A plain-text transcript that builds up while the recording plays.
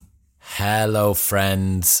Hello,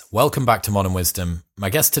 friends. Welcome back to Modern Wisdom.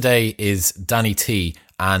 My guest today is Danny T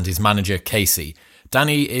and his manager, Casey.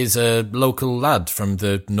 Danny is a local lad from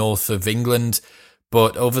the north of England,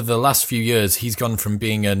 but over the last few years, he's gone from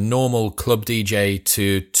being a normal club DJ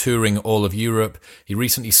to touring all of Europe. He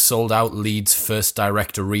recently sold out Leeds' first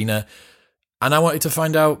direct arena. And I wanted to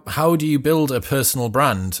find out, how do you build a personal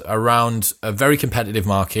brand around a very competitive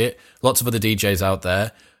market, lots of other DJs out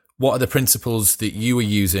there? What are the principles that you are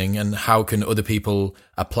using and how can other people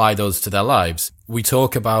apply those to their lives? We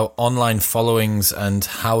talk about online followings and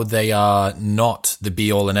how they are not the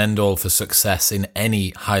be-all and end-all for success in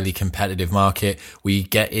any highly competitive market. We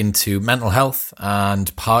get into mental health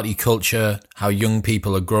and party culture, how young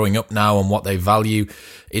people are growing up now and what they value.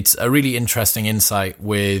 It's a really interesting insight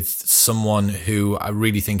with someone who I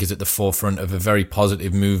really think is at the forefront of a very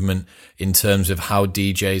positive movement in terms of how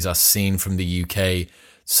DJs are seen from the UK.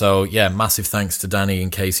 So yeah, massive thanks to Danny and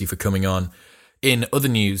Casey for coming on. In other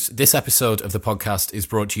news, this episode of the podcast is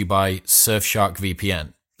brought to you by Surfshark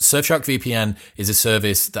VPN. Surfshark VPN is a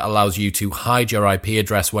service that allows you to hide your IP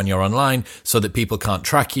address when you're online so that people can't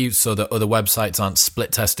track you, so that other websites aren't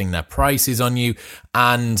split testing their prices on you,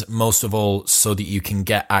 and most of all, so that you can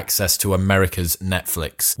get access to America's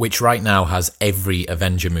Netflix, which right now has every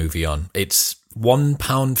Avenger movie on. It's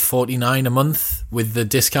 £1.49 a month with the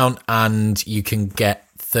discount, and you can get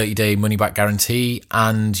 30-day money-back guarantee,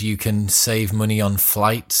 and you can save money on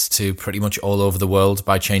flights to pretty much all over the world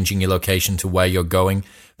by changing your location to where you're going,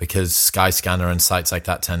 because Skyscanner and sites like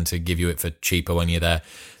that tend to give you it for cheaper when you're there.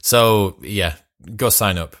 So yeah, go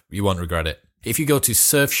sign up. You won't regret it. If you go to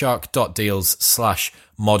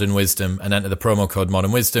surfshark.deals/modernwisdom and enter the promo code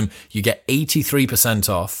modernwisdom, you get 83%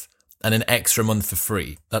 off and an extra month for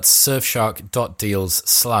free. That's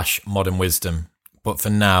surfshark.deals/modernwisdom. But for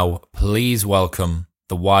now, please welcome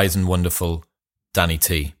the wise and wonderful Danny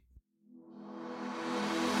T.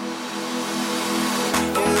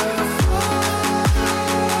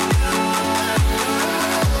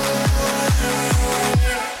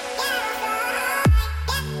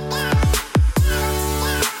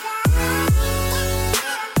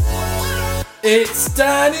 It's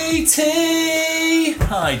Danny T!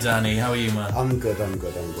 Hi Danny, how are you, man? I'm good.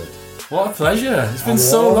 What a pleasure. It's been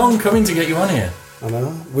so long coming to get you on here. I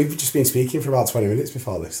know. We've just been speaking for about 20 minutes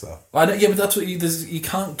before this, though. Yeah, but that's what you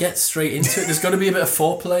can't get straight into it. There's got to be a bit of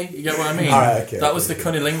foreplay. You get what I mean? All right, okay. That was the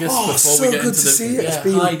cunnilingus before so we get good into to the... see you. Yeah,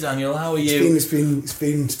 hi Daniel, how are you? It's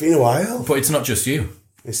been a while. But it's not just you.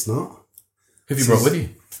 It's not. Who have you brought with you?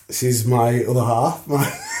 This is my other half.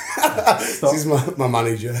 This is my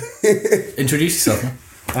manager. Introduce yourself, man.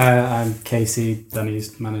 I'm Casey,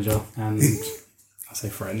 Danny's manager, and I say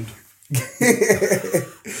friend.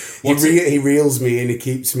 He reels me in. He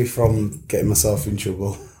keeps me from getting myself in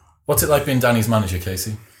trouble. What's it like being Danny's manager,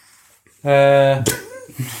 Casey?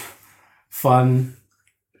 Fun,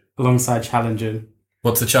 alongside challenging.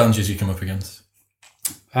 What's the challenges you come up against?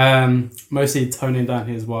 Mostly toning down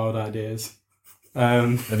his wild ideas.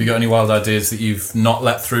 Have you got any wild ideas that you've not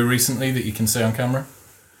let through recently that you can say on camera?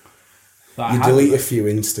 You delete a few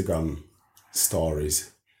Instagram stories.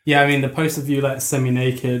 Yeah, I mean, the post of you like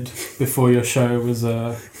semi-naked before your show was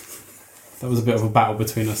that was a bit of a battle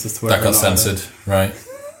between us as to whether that got censored, right?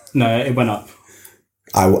 No, it went up.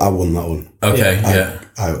 I won that one. Okay, yeah.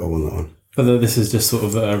 I won that one. But this is just sort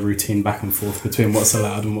of a routine back and forth between what's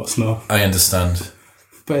allowed and what's not. I understand.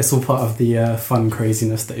 But it's all part of the fun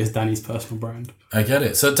craziness that is Danny's personal brand. I get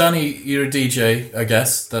it. So, Danny, you're a DJ, I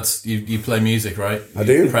guess. That's you play music, right? I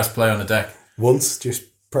do. You press play on a deck. Once, just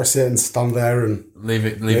press it and stand there and leave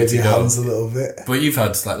it to your go. hands a little bit. But you've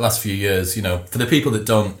had like last few years, you know, for the people that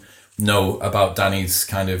don't know about Danny's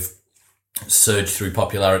kind of surge through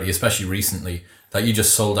popularity, especially recently, that you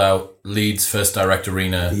just sold out Leeds' first direct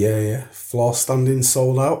arena. Yeah. Floor standing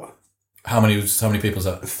sold out. How many people's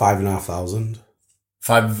that? 5,500.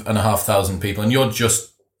 5,500 people, and you're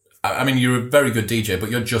just, I mean, you're a very good DJ, but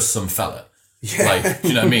you're just some fella. Yeah. Like, do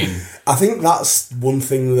you know what I mean? I think that's one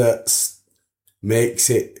thing that makes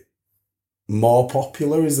it more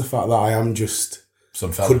popular is the fact that I am just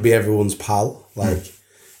some fella. Could be everyone's pal. Like,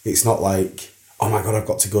 it's not like, oh my God, I've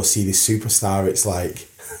got to go see this superstar. It's like,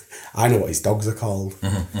 I know what his dogs are called,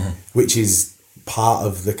 which is part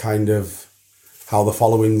of the kind of how the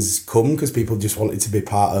followings come, because people just wanted to be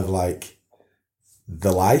part of like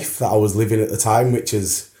the life that I was living at the time, which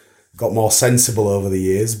has got more sensible over the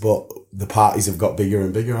years, but the parties have got bigger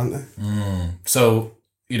and bigger, haven't they? So,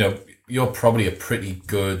 you know, you're probably a pretty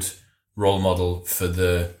good role model for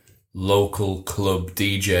the local club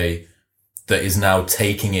DJ that is now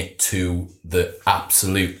taking it to the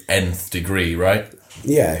absolute nth degree, right?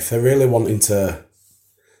 Yeah, if they're really wanting to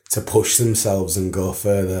to push themselves and go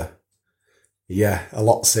further. Yeah, a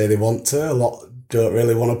lot say they want to, a lot don't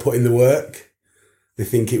really want to put in the work. They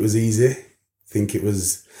think it was easy.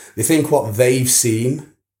 They think what they've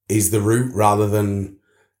seen is the route rather than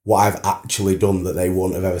what I've actually done that they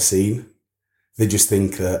won't have ever seen. They just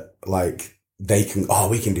think that, like, they can,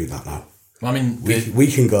 we can do that now. I mean, we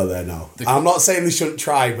can go there now. I'm not saying they shouldn't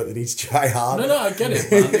try, but they need to try hard. No, I get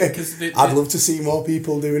it, man. Because I'd love to see more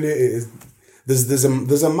people doing it. There's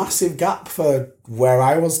a massive gap for where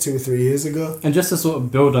I was 2 or 3 years ago. And just to sort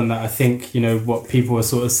of build on that, I think, what people are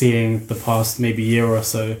sort of seeing the past maybe year or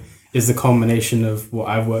so is the culmination of what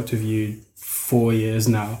I've worked with you 4 years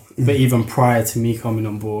now. Mm-hmm. But even prior to me coming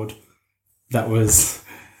on board, that was,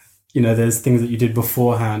 there's things that you did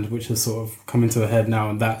beforehand which are sort of coming to a head now,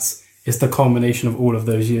 and it's the culmination of all of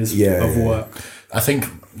those years of work. I think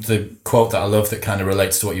the quote that I love that kind of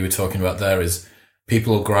relates to what you were talking about there is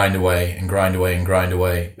people grind away and grind away and grind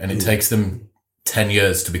away, and it takes them 10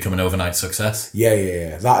 years to become an overnight success.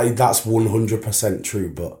 Yeah. That's 100%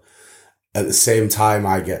 true, but at the same time,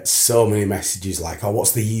 I get so many messages like,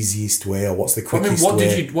 what's the easiest way, or what's the quickest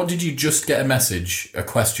way? What did you just get a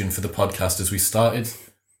question for the podcast as we started?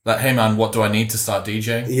 Like, hey man, what do I need to start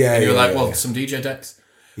DJing? Yeah. And you were some DJ decks.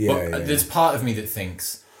 But there's part of me that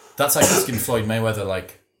thinks that's like asking Floyd Mayweather,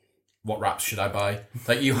 like, what raps should I buy?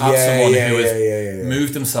 Like, you have someone who has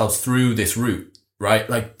moved themselves through this route, right?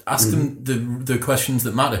 Like, ask them the questions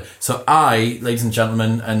that matter. So I, ladies and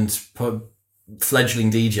gentlemen, and fledgling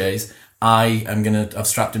DJs, I've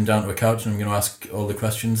strapped him down to a couch and I'm going to ask all the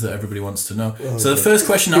questions that everybody wants to know. So the first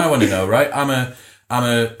question I want to know, right? I'm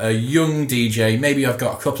a young DJ. Maybe I've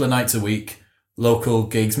got a couple of nights a week, local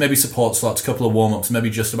gigs, maybe support slots, a couple of warm-ups, maybe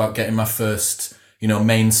just about getting my first,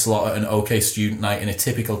 main slot at an OK student night in a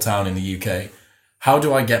typical town in the UK. How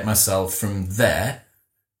do I get myself from there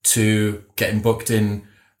to getting booked in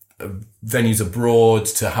venues abroad,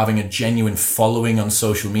 to having a genuine following on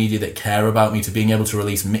social media that care about me, to being able to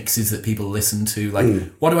release mixes that people listen to?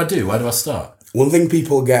 Like, what do I do? Where do I start? One thing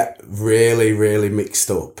people get really, really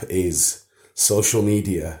mixed up is social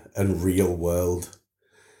media and real world.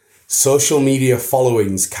 Social media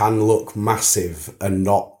followings can look massive and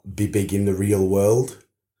not be big in the real world.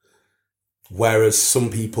 Whereas some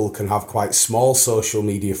people can have quite small social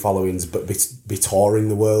media followings but be touring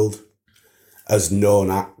the world as known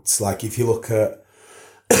acts. Like, if you look at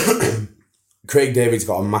Craig David's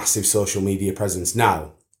got a massive social media presence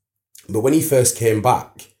now, but when he first came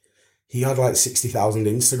back, he had like 60,000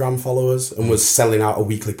 Instagram followers and was selling out a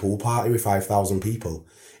weekly pool party with 5,000 people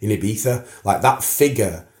in Ibiza. Like, that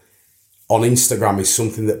figure on Instagram is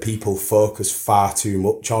something that people focus far too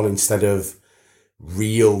much on instead of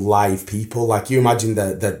real live people. Like, you imagine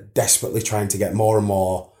they're desperately trying to get more and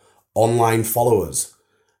more online followers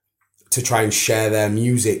to try and share their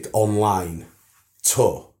music online.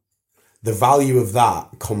 The value of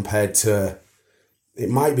that compared to, it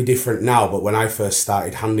might be different now, but when I first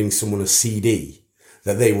started, handing someone a CD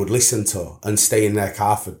that they would listen to and stay in their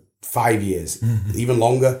car for 5 years, even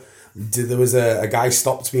longer. There was a guy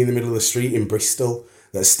stopped me in the middle of the street in Bristol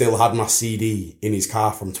that still had my CD in his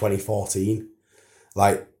car from 2014.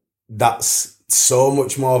 Like, that's so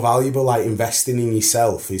much more valuable. Like, investing in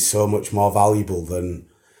yourself is so much more valuable than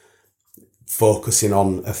focusing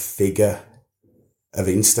on a figure of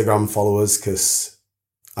Instagram followers, because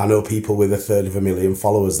I know people with 250,000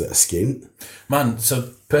 followers that are skint. Man,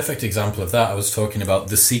 so perfect example of that. I was talking about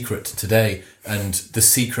The Secret today, and The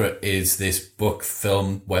Secret is this book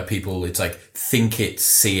film where people, it's like, think it,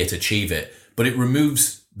 see it, achieve it, but it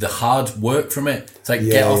removes the hard work from it. It's like,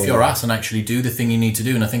 get off your ass and actually do the thing you need to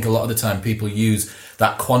do. And I think a lot of the time people use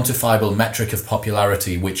that quantifiable metric of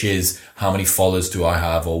popularity, which is how many followers do I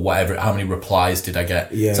have, or whatever, how many replies did I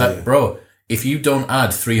get? It's like, bro, if you don't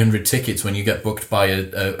add 300 tickets when you get booked by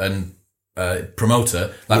a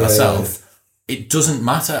promoter like myself, it doesn't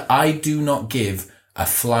matter. I do not give a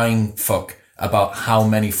flying fuck about how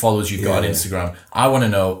many followers you've got on Instagram. I want to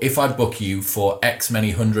know, if I book you for X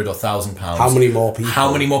many £100 or £1,000,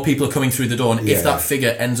 how many more people are coming through the door, and if that figure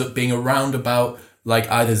ends up being around about like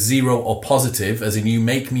either zero or positive, as in you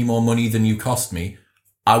make me more money than you cost me,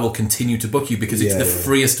 I will continue to book you, because it's the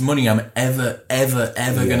freest money I'm ever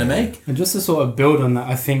going to make. And just to sort of build on that,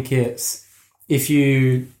 I think it's, if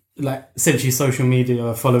you, like, essentially social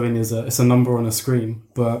media following is it's a number on a screen,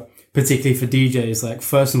 but particularly for DJs, like,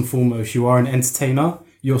 first and foremost, you are an entertainer.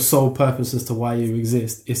 Your sole purpose as to why you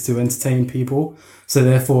exist is to entertain people. So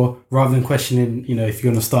therefore, rather than questioning, if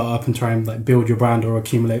you're going to start up and try and like build your brand or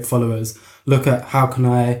accumulate followers, look at, how can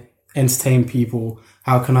I entertain people?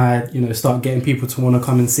 How can I, start getting people to want to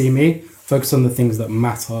come and see me? focus on the things that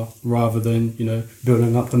matter rather than, you know,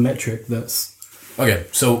 building up a metric that's... Okay,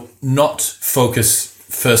 so not focus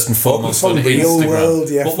first and foremost on on real Instagram. world,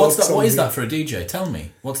 yeah. But what's Focus that? on What is real- that for a DJ? Tell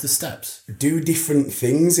me. What's the steps? Do different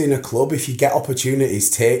things in a club. If you get opportunities,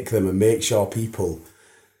 take them and make sure people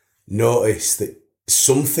notice that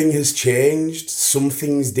something has changed,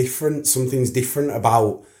 something's different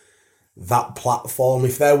about that platform.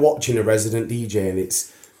 If they're watching a resident DJ and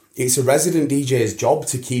it's a resident DJ's job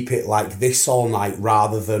to keep it like this all night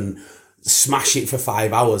rather than smash it for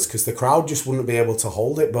 5 hours, because the crowd just wouldn't be able to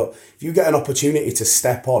hold it. But if you get an opportunity to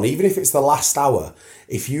step on, even if it's the last hour,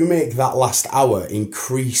 if you make that last hour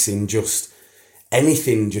increase in just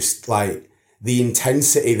anything, just like the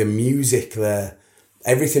intensity, the music,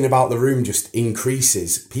 everything about the room just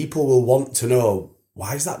increases, people will want to know,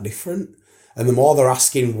 why is that different? And the more they're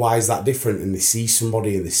asking, why is that different? And they see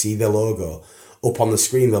somebody and they see their logo up on the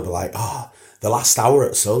screen, they'll be like, the last hour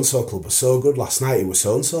at so-and-so club was so good last night, it was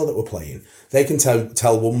so-and-so that were playing. They can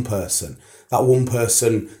tell one person. That one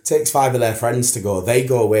person takes 5 of their friends to go. They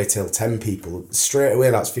go away till 10 people. Straight away,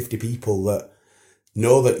 that's 50 people that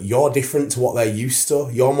know that you're different to what they're used to.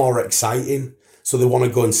 You're more exciting, so they want to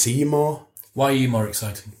go and see you more. Why are you more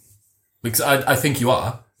exciting? Because I think you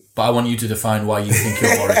are, but I want you to define why you think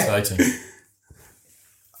you're more exciting.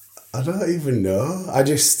 I don't even know.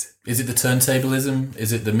 Is it the turntablism?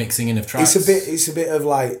 Is it the mixing in of tracks? It's a bit of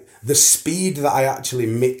like the speed that I actually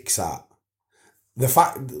mix at. The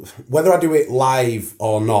fact, whether I do it live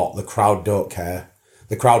or not, the crowd don't care.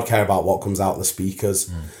 The crowd care about what comes out the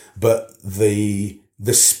speakers. But the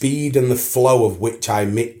speed and the flow of which I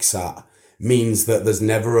mix at means that there's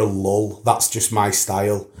never a lull. That's just my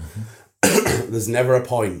style. There's never a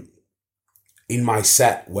point in my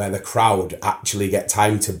set where the crowd actually get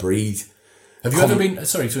time to breathe. Have you ever been,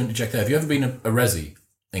 sorry to interject there, have you ever been a resi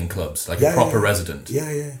in clubs, like a proper resident?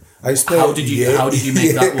 Yeah. How did you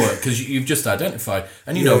make that work? Because you've just identified,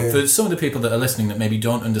 and you know, for some of the people that are listening that maybe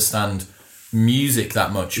don't understand music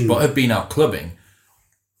that much, but have been out clubbing,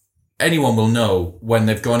 anyone will know when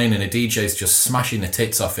they've gone in and a DJ's just smashing the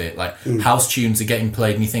tits off it, like house tunes are getting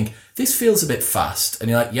played, and you think, this feels a bit fast, and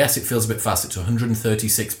you're like, yes, it feels a bit fast. It's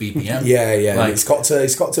 136 BPM. Yeah. Like, it's got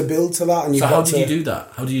to build to that. And so how did you do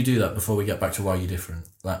that? How do you do that before we get back to why you're different?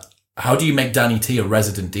 Like, how do you make Danny T a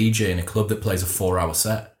resident DJ in a club that plays a 4-hour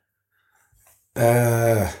set?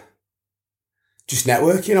 Just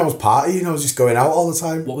networking. I was partying. I was just going out all the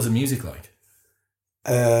time. What was the music like?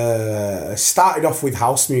 Started off with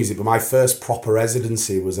house music, but my first proper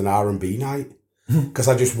residency was an R&B night because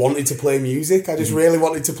I just wanted to play music. I just really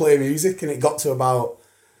wanted to play music, and it got to about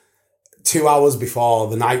 2 hours before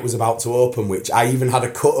the night was about to open, which I even had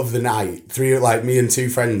a cut of the night. Me and 2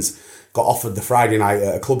 friends got offered the Friday night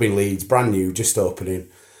at a club in Leeds, brand new, just opening,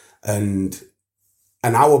 and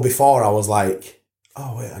an hour before I was like,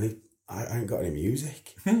 oh wait, I ain't got any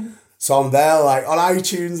music. So I'm there, like, on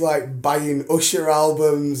iTunes, like, buying Usher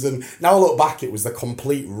albums, and now I look back, it was the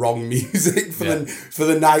complete wrong music for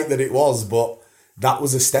the night that it was, but that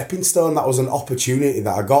was a stepping stone. That was an opportunity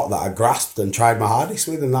that I got, that I grasped and tried my hardest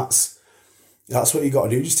with, and that's what you got to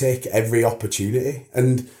do, just take every opportunity.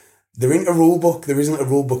 And there isn't a rule book. There isn't a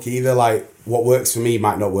rule book either. Like, what works for me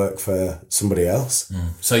might not work for somebody else.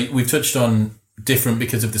 So we've touched on different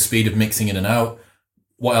because of the speed of mixing in and out.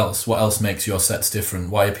 What else? What else makes your sets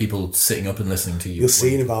different? Why are people sitting up and listening to you? You'll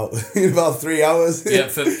see in about 3 hours. Yeah,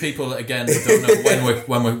 for people, again, who don't know,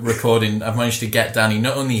 when we're recording, I've managed to get Danny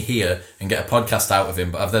not only here and get a podcast out of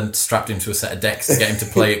him, but I've then strapped him to a set of decks to get him to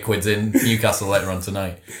play at Quids in Newcastle later on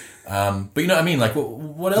tonight. But you know what I mean? Like,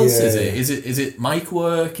 what else is it? Is it mic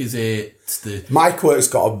work? Is it the... Mic work's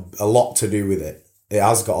got a lot to do with it. It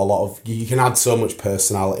has got a lot of... You can add so much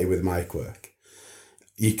personality with mic work.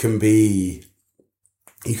 You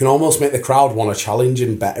can almost make the crowd want to challenge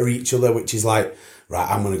and better each other, which is like, right,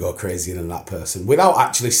 I'm going to go crazier than that person. Without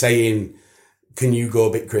actually saying, can you go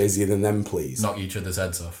a bit crazier than them, please? Knock each other's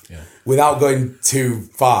heads off, yeah. Without going too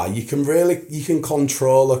far, you can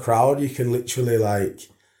control a crowd. You can literally, like,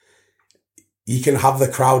 you can have the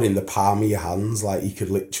crowd in the palm of your hands. Like, you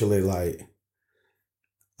could literally, like,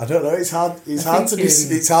 I don't know, it's hard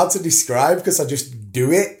to describe because I just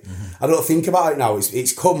do it. I don't think about it now.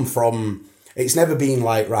 It's come from... It's never been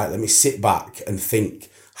like, right, let me sit back and think,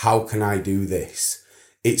 how can I do this?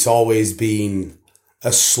 It's always been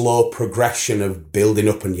a slow progression of building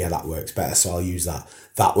up and, yeah, that works better, so I'll use that.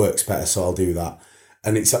 That works better, so I'll do that.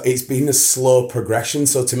 And it's been a slow progression.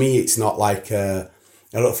 So to me, it's not like, I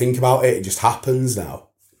don't think about it. It just happens now.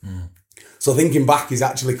 So thinking back is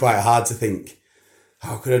actually quite hard to think,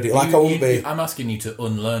 how could I do? Like I wouldn't be. I'm asking you to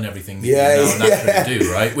unlearn everything that you now naturally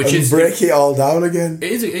do, right? Which is break it all down again.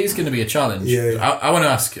 It is going to be a challenge. Yeah. I want to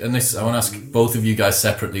ask, I want to ask both of you guys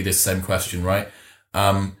separately this same question, right?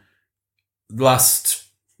 Last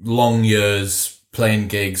long years playing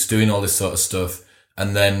gigs, doing all this sort of stuff,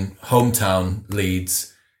 and then hometown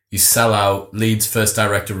Leeds, you sell out Leeds First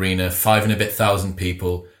Direct Arena, 5,000 and a bit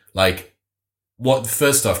people. Like,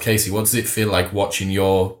 first off, Casey, what does it feel like watching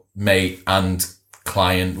your mate and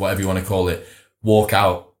client, whatever you want to call it, walk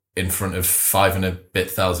out in front of 5,000 and a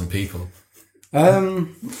bit people?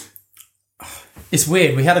 It's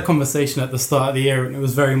weird. We had a conversation at the start of the year, and it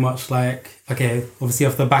was very much like, okay, obviously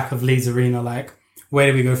off the back of Leeds Arena, like,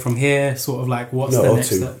 where do we go from here? Sort of like, what's the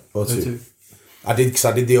next step? O2. I did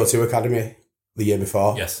the O2 Academy the year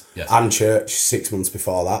before. Yes. And church 6 months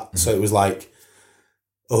before that. Mm-hmm. So it was like,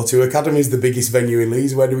 O2 Academy is the biggest venue in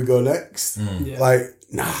Leeds. Where do we go next? Yeah. Like,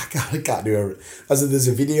 nah, I can't do it. There's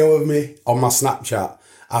a video of me on my Snapchat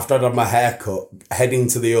after I'd had my hair cut, heading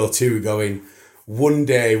to the O2 going, one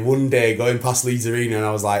day, going past Leeds Arena, and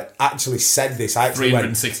I was like, actually said this. I actually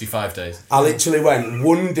 365 days. I literally went,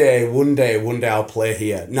 one day I'll play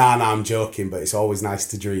here. Nah, I'm joking, but it's always nice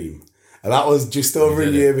to dream. And that was just over a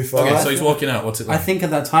year before. Okay, so he's walking out. What's it like? I think at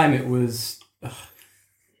that time it was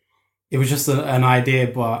just an idea,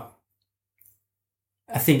 but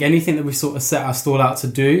I think anything that we sort of set our stall out to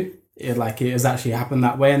do, it has actually happened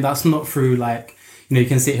that way. And that's not through like, you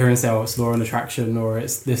can sit here and say, oh, it's law and attraction or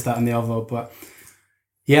it's this, that and the other. But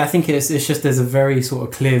yeah, I think it's just there's a very sort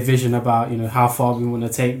of clear vision about, how far we want to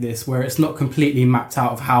take this, where it's not completely mapped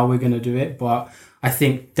out of how we're going to do it. But I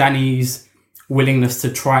think Danny's willingness to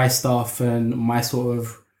try stuff and my sort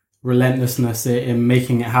of relentlessness in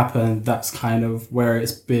making it happen, that's kind of where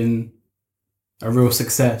it's been a real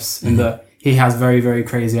success in that he has very, very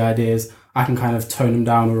crazy ideas. I can kind of tone them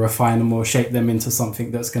down or refine them or shape them into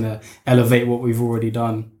something that's going to elevate what we've already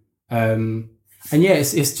done. And yeah,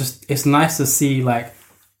 it's nice to see like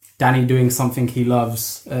Danny doing something he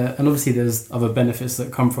loves. And obviously there's other benefits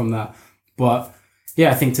that come from that. But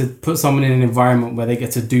yeah, I think to put someone in an environment where they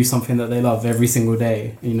get to do something that they love every single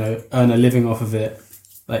day, earn a living off of it,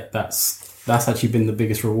 like that's actually been the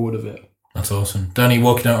biggest reward of it. That's awesome. Danny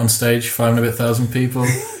walking out on stage, 5,000 people.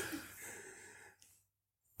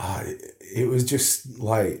 It was just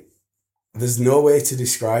like, there's no way to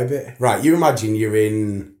describe it. Right, you imagine you're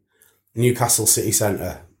in Newcastle City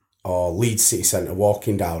Centre or Leeds City Centre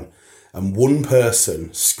walking down and one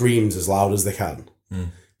person screams as loud as they can.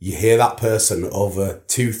 You hear that person over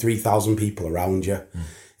 2,000-3,000 people around you.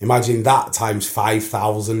 Imagine that times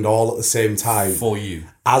 5,000 all at the same time. For you.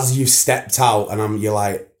 As you stepped out and you're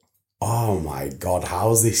like, oh my God,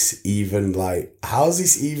 how's this even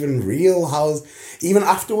real? Even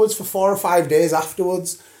afterwards, for 4 or 5 days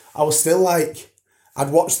afterwards, I was still like, I'd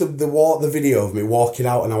watched the video of me walking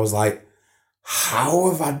out and I was like, how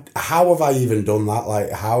have I even done that?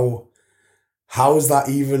 Like, how is that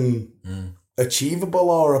even achievable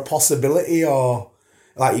or a possibility? Or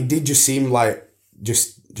like, it did just seem like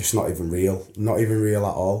just not even real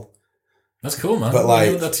at all. That's cool, man. But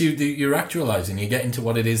like, that's you're actualizing. You get into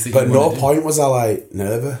what it is that. But you no want to point was I like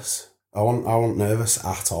nervous. I wasn't nervous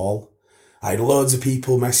at all. I had loads of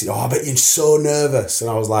people message, "Oh, I bet you're so nervous," and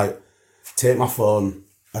I was like, "Take my phone.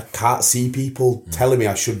 I can't see people telling me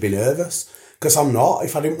I should be nervous because I'm not.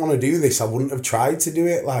 If I didn't want to do this, I wouldn't have tried to do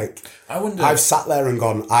it. Like, I've sat there and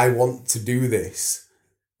gone, I want to do this.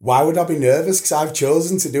 Why would I be nervous? Because I've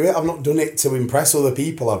chosen to do it. I've not done it to impress other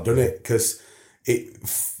people. I've done it because it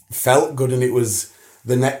felt good and it was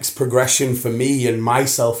the next progression for me and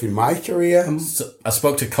myself in my career." So I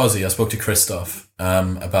spoke to Cozzy, I spoke to Christoph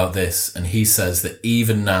about this, and he says that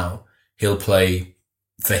even now he'll play,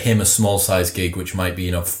 for him, a small size gig, which might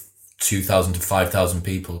be 2,000 to 5,000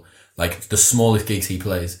 people. Like the smallest gigs he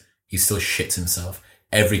plays, he still shits himself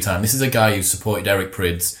every time. This is a guy who supported Eric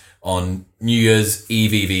Prydz on New Year's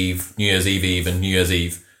Eve, New Year's Eve, and New Year's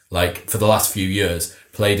Eve, like for the last few years.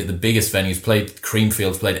 Played at the biggest venues, played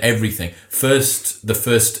Creamfields, played everything. The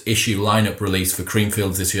first issue lineup release for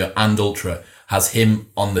Creamfields this year and Ultra has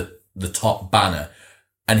him on the top banner.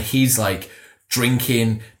 And he's like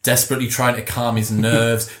drinking, desperately trying to calm his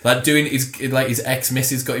nerves, like doing his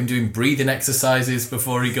ex-missus got him doing breathing exercises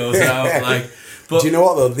before he goes out. But do you know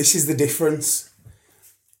what though? This is the difference.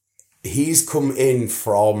 He's come in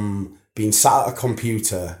from being sat at a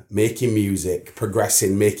computer, making music,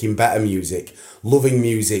 progressing, making better music, loving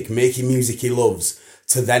music, making music he loves,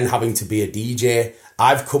 to then having to be a DJ.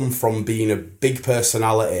 I've come from being a big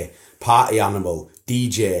personality, party animal,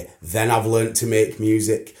 DJ, then I've learnt to make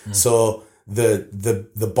music. So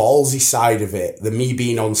the ballsy side of it, the me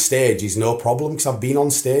being on stage is no problem because I've been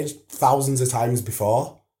on stage thousands of times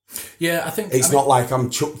before. Yeah, I think... It's not like I'm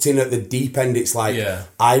chucked in at the deep end. It's like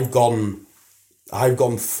I've gone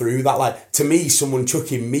through that. Like, to me, someone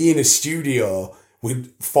chucking me in a studio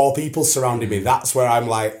with 4 people surrounding me, that's where I'm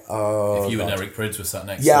like, oh, if you God. and Eric Prydz were sat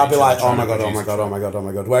next to I'd each be like, other oh my God, oh my God, oh my God, oh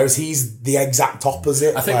my God. Whereas he's the exact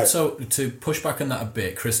opposite. I think, like, so to push back on that a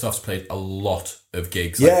bit, Christoph's played a lot of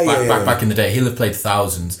gigs. Back in the day, he'll have played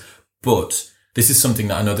thousands, but this is something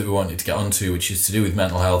that I know that we wanted to get onto, which is to do with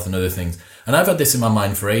mental health and other things. And I've had this in my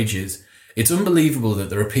mind for ages. It's unbelievable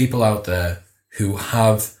that there are people out there who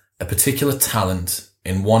have a particular talent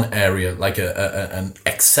in one area, like an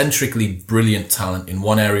eccentrically brilliant talent in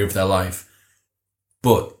one area of their life,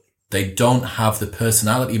 but they don't have the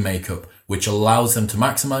personality makeup which allows them to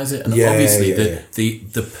maximize it. And obviously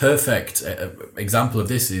the perfect example of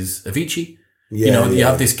this is Avicii. You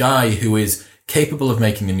have this guy who is capable of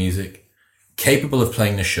making the music, capable of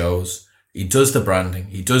playing the shows, he does the branding,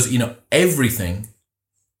 he does, everything,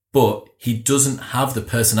 but he doesn't have the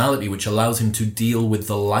personality which allows him to deal with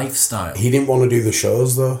the lifestyle. He didn't want to do the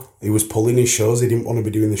shows, though. He was pulling his shows. He didn't want to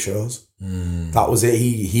be doing the shows. That was it.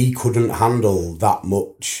 He couldn't handle that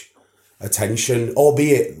much attention,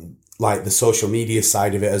 albeit like the social media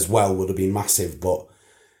side of it as well would have been massive. But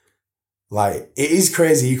like, it is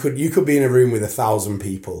crazy. You could be in a room with 1,000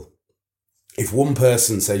 people. If one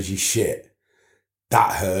person says you shit,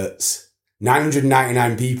 that hurts.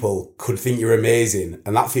 999 people could think you're amazing,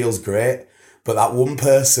 and that feels great. But that one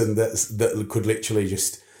person that could literally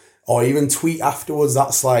just, or even tweet afterwards,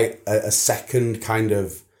 that's like a second kind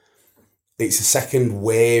of, it's a second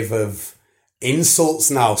wave of insults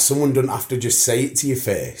now. Someone doesn't have to just say it to your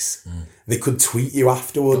face. They could tweet you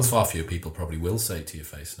afterwards. Far fewer people probably will say it to your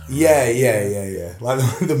face now. Right? Yeah. Like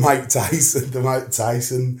the Mike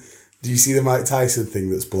Tyson. Do you see the Mike Tyson thing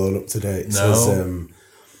that's blown up today? It says,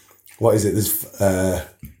 what is it? There's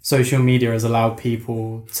social media has allowed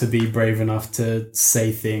people to be brave enough to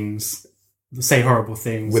say horrible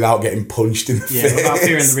things without getting punched in the face. Without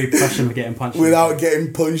fearing the repercussion of getting punched. Without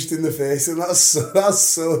getting punched in the face, and that's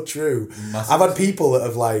so true. Massive. I've had people that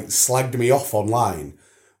have like slagged me off online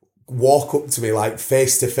walk up to me like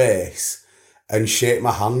face to face and shake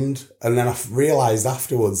my hand, and then I realised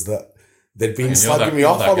afterwards that they'd been slagging me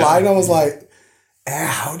off online. I was like,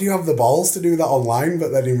 how do you have the balls to do that online?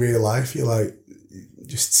 But then in real life, you're like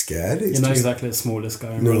just scared. You're not exactly the smallest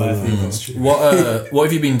guy in real life. What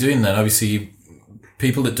have you been doing then? Obviously,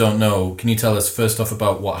 people that don't know, can you tell us first off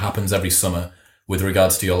about what happens every summer with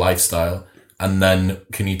regards to your lifestyle? And then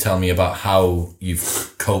can you tell me about how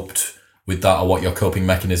you've coped with that, or what your coping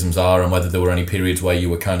mechanisms are, and whether there were any periods where you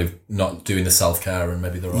were kind of not doing the self-care and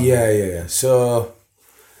maybe there are? Yeah. So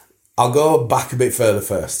I'll go back a bit further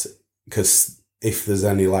first, because if there's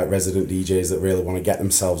any like resident DJs that really want to get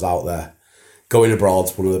themselves out there, going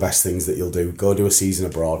abroad's one of the best things that you'll do. Go do a season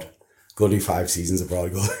abroad. Go do 5 seasons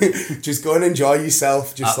abroad. Just go and enjoy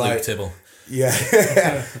yourself. Just at like Luke Tibble.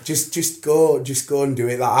 Yeah. just go and do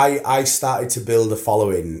it. Like I started to build a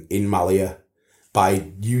following in Malia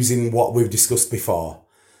by using what we've discussed before.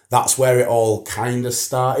 That's where it all kind of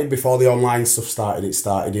started. Before the online stuff started, it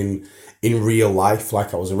started in real life.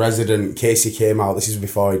 Like, I was a resident. Casey came out. This is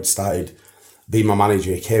before he'd started being my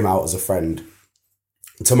manager. He came out as a friend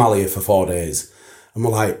to Malia for 4 days, and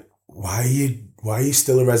we're like, why are you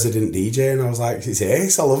still a resident DJ? And I was like, it's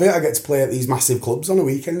ace, I love it, I get to play at these massive clubs on a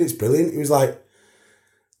weekend, it's brilliant. He was like,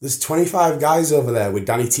 there's 25 guys over there with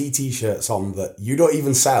Danny T t-shirts on that you don't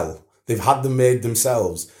even sell, they've had them made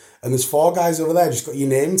themselves, and there's 4 guys over there just got your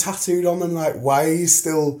name tattooed on them. Like, why are you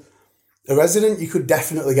still a resident? You could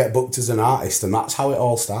definitely get booked as an artist, and that's how it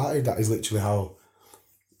all started. That is literally how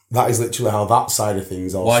that side of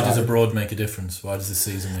things all started. Why does abroad make a difference? Why does the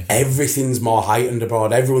season make a difference? Everything's more heightened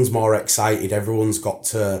abroad. Everyone's more excited.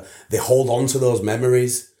 They hold on to those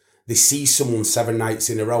memories. They see someone 7 nights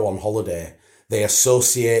in a row on holiday. They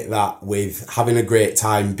associate that with having a great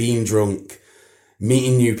time, being drunk,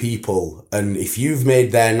 meeting new people. And if you've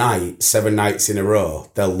made their night 7 nights in a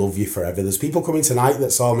row, they'll love you forever. There's people coming tonight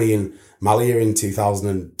that saw me in Malia in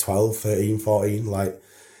 2012, 13, 14, like,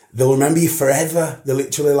 they'll remember you forever. They're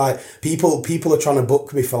literally like, people are trying to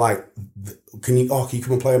book me for like, can you come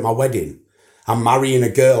and play at my wedding? I'm marrying a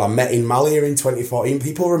girl I met in Malia in 2014.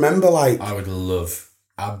 People remember, like... I would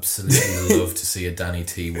absolutely love to see a Danny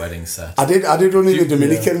T wedding set. I did one in the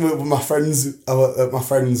Dominican with my friends. I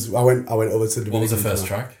went over to the Dominican. What was the first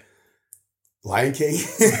track? Lion King.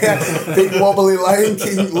 Big wobbly Lion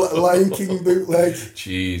King bootleg.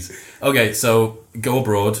 Jeez. Okay, so go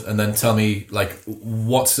abroad and then tell me, like,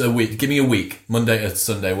 what's a week? Give me a week, Monday to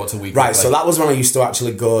Sunday. What's a week? Right, like? so that was when I used to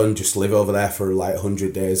actually go and just live over there for like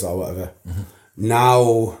 100 days or whatever. Mm-hmm.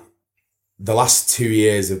 Now, the last 2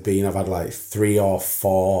 years have been, I've had like 3 or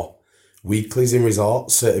 4 weeklies in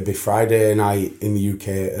resorts. So it'd be Friday night in the UK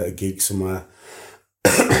at a gig somewhere,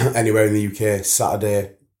 anywhere in the UK.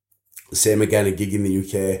 Saturday, same again, a gig in the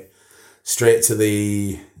UK. Straight to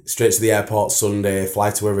the airport Sunday,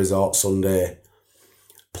 fly to a resort Sunday,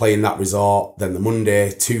 play in that resort. Then the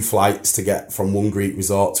Monday, 2 flights to get from one Greek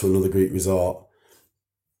resort to another Greek resort.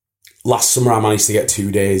 Last summer I managed to get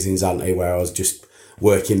 2 days in Zante where I was just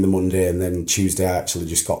working the Monday, and then Tuesday I actually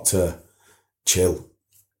just got to chill.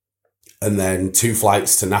 And then 2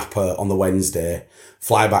 flights to Napa on the Wednesday,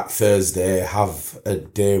 fly back Thursday, have a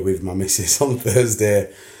day with my missus on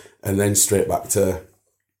Thursday, and then straight back to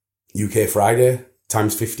UK Friday,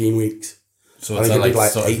 times 15 weeks. So it's like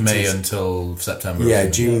sort of May until September? Yeah,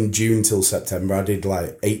 June till September. I did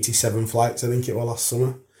like 87 flights, I think it was last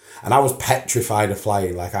summer. And I was petrified of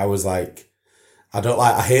flying. Like, I was like,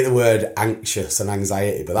 I hate the word anxious and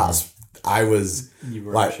anxiety, but I was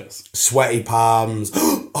like anxious. Sweaty palms.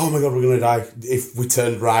 Oh my God, we're going to die if we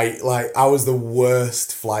turned right. Like, I was the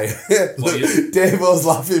worst flyer. Dave was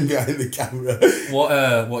laughing behind the camera. What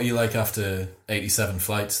are you like after 87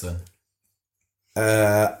 flights then?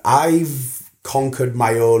 I've conquered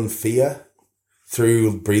my own fear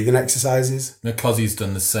through breathing exercises. Cozzy's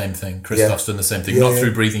done the same thing. Christoph's done the same thing. Not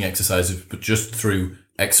through breathing exercises, but just through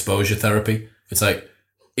exposure therapy. It's like,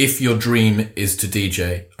 if your dream is to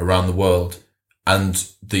DJ around the world and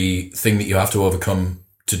the thing that you have to overcome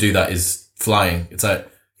to do that is flying, it's like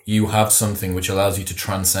you have something which allows you to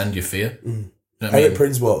transcend your fear. Mm. You know Eric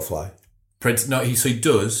Prince won't fly. Prince, no, he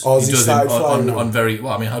does. Oh, he does on very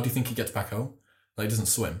well. I mean, how do you think he gets back home? Like, he doesn't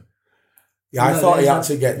swim. Yeah, I thought he had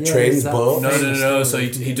to get trained boat. No. So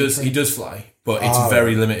he does fly, but it's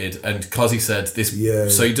very limited. And Cozzy said this,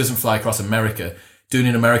 so he doesn't fly across America. Doing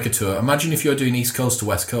an America tour. Imagine if you're doing East Coast to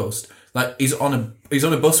West Coast. Like, he's on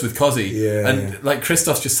a bus with Cozzy, like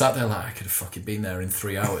Christoph's just sat there like, I could have fucking been there in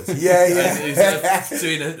 3 hours. And he's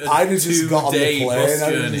doing I'd have just got on the plane. Bus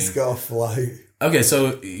journey. I'd just got a flight. Okay,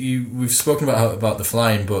 so we've spoken about the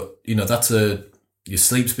flying, but that's your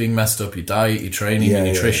sleep's being messed up, your diet, your training, your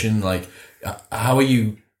nutrition. Like, how are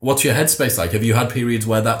you? What's your headspace like? Have you had periods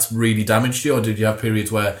where that's really damaged you, or did you have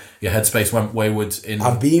periods where your headspace went wayward?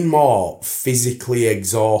 I've been more physically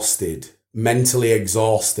exhausted, mentally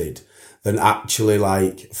exhausted, than actually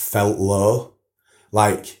like felt low.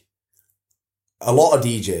 Like, a lot of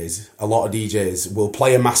DJs will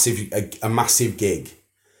play a massive gig,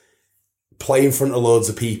 play in front of loads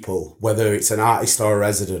of people, whether it's an artist or a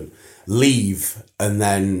resident, leave, and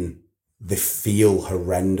then they feel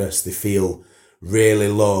horrendous. They feel really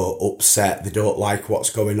low, upset. They don't like what's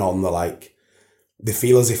going on. They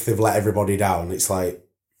feel as if they've let everybody down. It's like,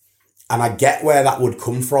 and I get where that would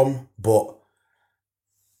come from, but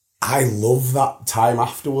I love that time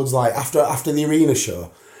afterwards. Like, after the arena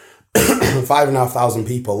show, 5,500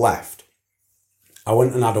 people left. I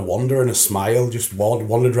went and had a wander and a smile, just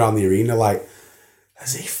wandered around the arena, like,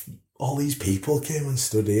 as if all these people came and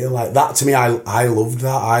stood here. Like, that to me, I loved that.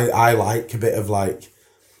 I like a bit of like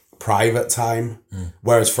private time.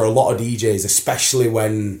 Whereas for a lot of DJs, especially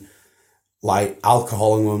when like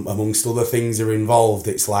alcohol amongst other things are involved,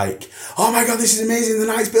 it's like, oh my God, this is amazing, the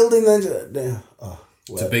night's building. Then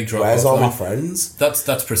it's a big drop. Where's all my friends?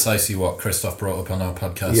 That's precisely what Christoph brought up on our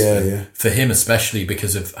podcast. Yeah. For him, especially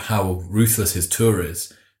because of how ruthless his tour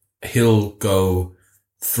is, he'll go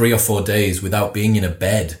 3 or 4 days without being in a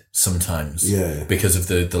bed sometimes. Yeah. Because of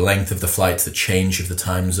the length of the flights, the change of the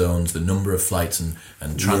time zones, the number of flights and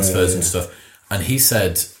transfers and stuff. And he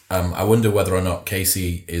said, I wonder whether or not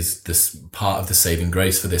Casey is this part of the saving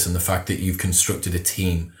grace for this, and the fact that you've constructed a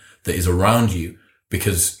team that is around you,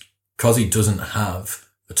 because Cozzy doesn't have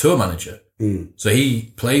a tour manager. So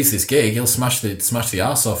he plays this gig, he'll smash the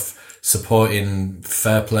arse off supporting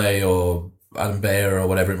Fairplay or Adam Beyer or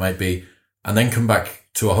whatever it might be, and then come back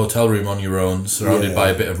to a hotel room on your own, surrounded by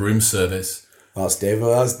a bit of room service. That's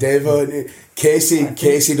Devo.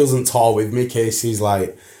 Casey doesn't tour with me. Casey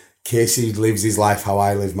lives his life how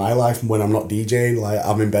I live my life. When I'm not DJing, like,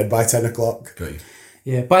 I'm in bed by 10 o'clock. Great.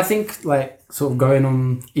 Yeah, but I think, like, sort of going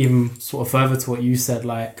on even sort of further to what you said,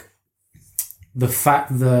 like, the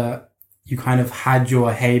fact that you kind of had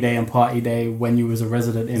your heyday and party day when you was a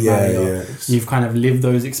resident in Marriott, you've kind of lived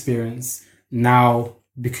those experiences. Now,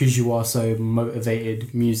 because you are so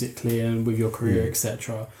motivated musically and with your career,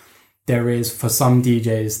 etc., there is, for some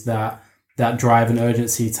DJs, that that drive and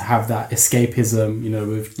urgency to have that escapism, you know,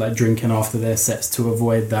 with like drinking after their sets to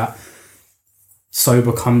avoid that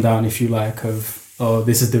sober come down, if you like, of, oh,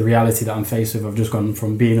 this is the reality that I'm faced with. I've just gone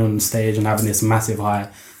from being on stage and having this massive high,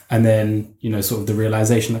 and then, you know, sort of the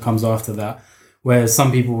realization that comes after that. Whereas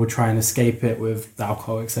some people will try and escape it with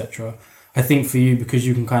alcohol, etc. I think for you, because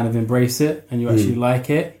you can kind of embrace it and you actually like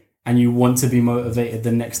it and you want to be motivated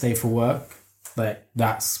the next day for work, like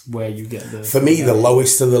that's where you get the... For me, the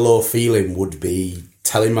lowest of the low feeling would be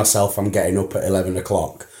telling myself I'm getting up at 11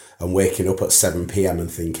 o'clock and waking up at 7 p.m. and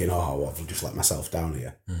thinking, oh, well, I've just let myself down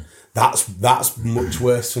here. That's much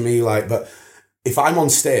worse for me. Like, but if I'm on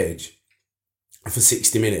stage for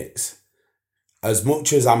 60 minutes, as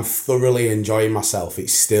much as I'm thoroughly enjoying myself,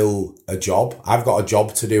 it's still a job. I've got a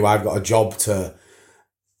job to do. I've got a job to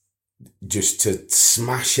just to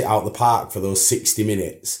smash it out the park for those 60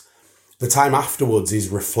 minutes. The time afterwards is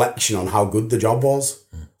reflection on how good the job was,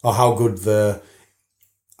 or how good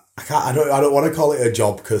I don't want to call it a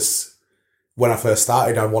job, because when I first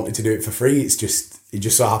started, I wanted to do it for free. It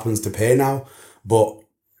just so happens to pay now. But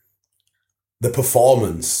the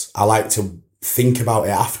performance, I like to think about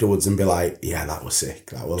it afterwards and be like, yeah, that was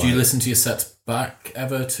sick. Do you listen to your sets back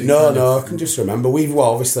ever? No, I can just remember.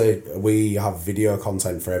 Obviously we have video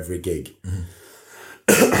content for every gig.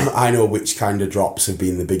 I know which kind of drops have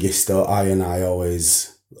been the biggest, don't I? And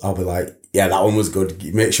I'll be like, yeah, that one was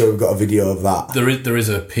good. Make sure we've got a video of that. There is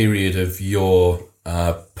a period of your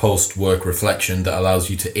post-work reflection that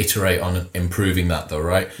allows you to iterate on improving that, though,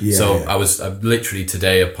 right? Yeah, so yeah. I've literally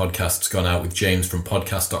today, a podcast's gone out with James from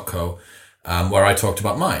podcast.co, where I talked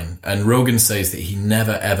about mine. And Rogan says that he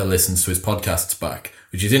never ever listens to his podcasts back,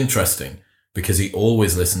 which is interesting because he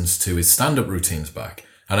always listens to his stand-up routines back.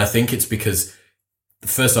 And I think it's because,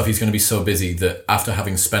 first off, he's going to be so busy that after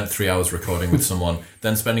having spent 3 hours recording with someone,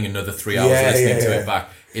 then spending another 3 hours listening to it back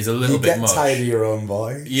is a little bit much. You get tired of your own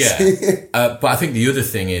voice. Yeah. But I think the other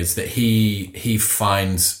thing is that he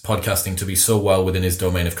finds podcasting to be so well within his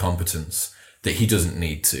domain of competence that he doesn't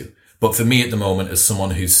need to. But for me at the moment, as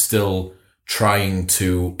someone who's still trying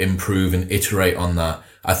to improve and iterate on that,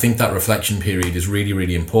 I think that reflection period is really,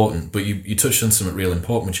 really important. But you touched on something real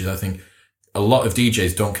important, which is I think a lot of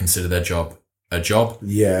DJs don't consider their job a job.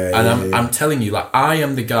 Yeah. And I'm telling you, like,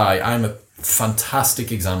 I'm a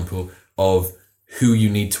fantastic example of who you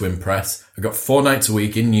need to impress. I got 4 nights a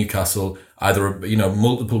week in Newcastle, either, you know,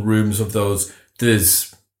 multiple rooms of those.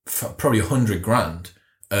 There's probably 100 grand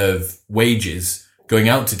of wages going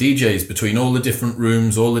out to DJs between all the different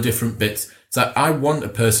rooms, all the different bits. It's like, I want a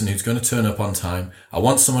person who's going to turn up on time. I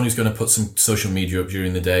want someone who's going to put some social media up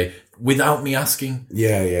during the day without me asking.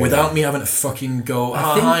 Without me having to fucking go,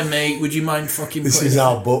 hi mate, would you mind fucking This is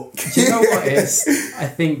our book. Do you know what it is? I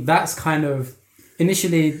think that's kind of,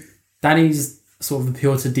 initially, Danny's sort of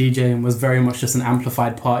appeal to DJing was very much just an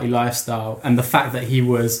amplified party lifestyle, and the fact that he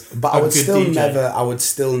was I would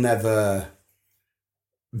still never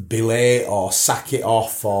belay or sack it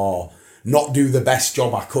off or not do the best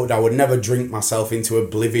job I could. I would never drink myself into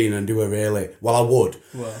oblivion and do I would.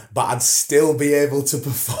 But I'd still be able to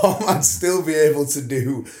perform. I'd still be able to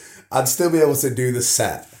do the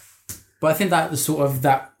set. But I think that was sort of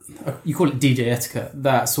that, you call it DJ etiquette,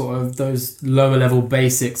 that sort of those lower level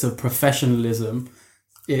basics of professionalism,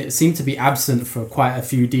 it seemed to be absent for quite a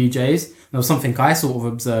few DJs. That was something I sort of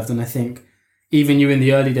observed, and I think even you in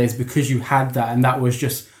the early days, because you had that, and that was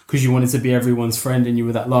just because you wanted to be everyone's friend and you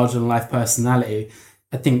were that larger than life personality,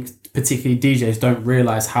 I think particularly DJs don't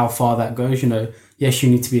realise how far that goes. You know, yes, you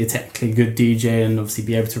need to be a technically good DJ and obviously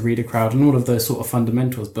be able to read a crowd and all of those sort of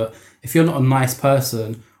fundamentals, but if you're not a nice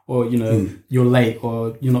person, or, you know, you're late,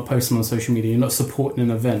 or you're not posting on social media, you're not supporting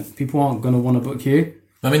an event, people aren't going to want to book you.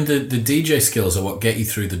 I mean, the DJ skills are what get you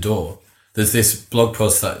through the door. There's this blog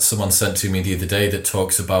post that someone sent to me the other day that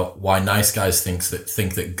talks about why nice guys think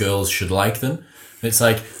that girls should like them. And it's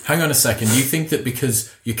like, hang on a second, you think that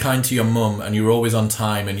because you're kind to your mum and you're always on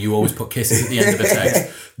time and you always put kisses at the end of a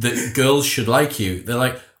text, that girls should like you? They're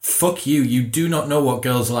like, fuck you, you do not know what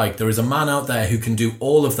girls like. There is a man out there who can do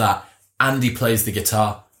all of that and he plays the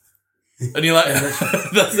guitar. And you're like,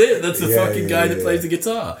 that's it. That's the fucking guy that plays the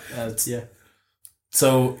guitar. Yeah.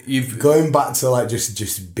 So you've going back to like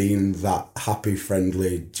just being that happy,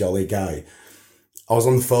 friendly, jolly guy. I was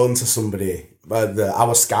on the phone to somebody.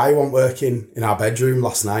 Our Sky wasn't working in our bedroom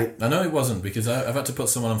last night. I know it wasn't, because I've had to put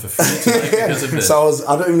someone on for free tonight because of this. So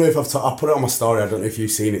I don't even know if I put it on my story. I don't know if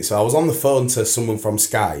you've seen it. So I was on the phone to someone from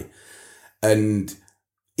Sky, and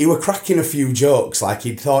he were cracking a few jokes. Like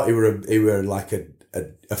he thought he were like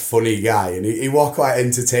a funny guy, and he was quite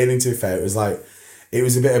entertaining. To be fair, it was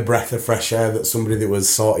a bit of breath of fresh air that somebody that was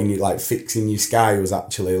sorting you, like fixing your Sky, was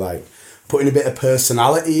actually like putting a bit of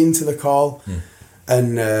personality into the call.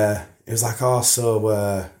 And it was like,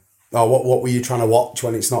 what were you trying to watch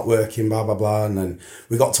when it's not working, blah, blah, blah. And then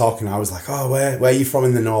we got talking. I was like, where are you from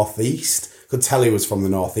in the Northeast? Could tell he was from the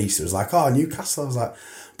Northeast. It was like, Newcastle. I was like,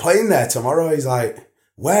 playing there tomorrow. He's like,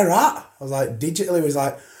 where at? I was like, Digital. He was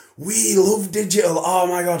like, we love Digital. Oh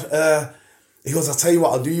my God. He goes, I'll tell you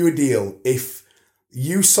what, I'll do you a deal. If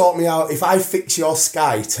you sort me out, if I fix your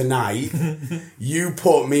Sky tonight, you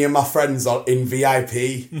put me and my friends in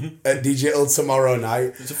VIP at Digital tomorrow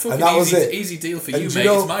night. It's a fucking easy deal for you, mate.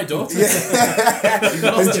 It's my daughter.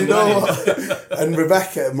 Yeah. And you know what? And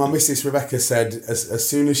Rebecca, my missus Rebecca said, as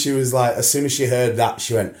soon as she heard that,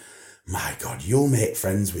 she went, my God, you'll make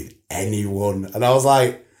friends with anyone. And I was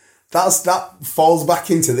like, that falls back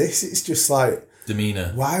into this. It's just like,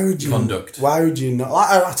 demeanour, conduct. Why would you not?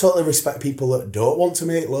 I totally respect people that don't want to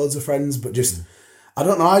make loads of friends, but just, I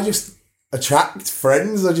don't know, I just attract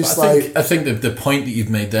friends. I think the point that you've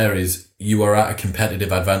made there is you are at a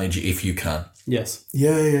competitive advantage if you can. Yes.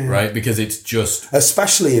 Yeah. Right? Because it's just...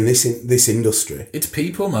 Especially in this industry. It's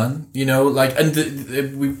people, man. You know, like, and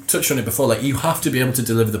we touched on it before, like, you have to be able to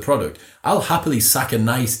deliver the product. I'll happily sack a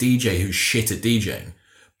nice DJ who's shit at DJing,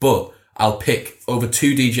 but I'll pick over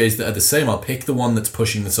 2 DJs that are the same. I'll pick the one that's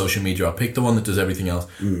pushing the social media. I'll pick the one that does everything else.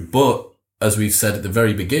 But as we've said at the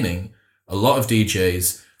very beginning, a lot of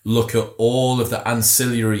DJs look at all of the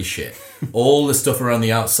ancillary shit, all the stuff around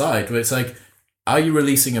the outside, where it's like, are you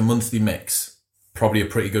releasing a monthly mix? Probably a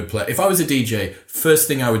pretty good play. If I was a DJ, first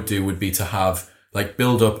thing I would do would be to have, like,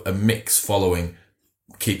 build up a mix following.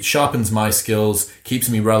 Sharpens my skills, keeps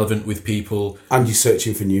me relevant with people. And you're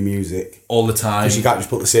searching for new music. All the time. Because you can't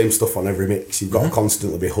just put the same stuff on every mix. You've got to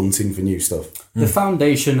constantly be hunting for new stuff. The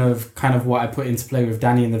foundation of kind of what I put into play with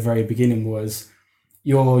Danny in the very beginning was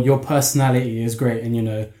your personality is great. And, you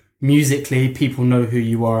know, musically, people know who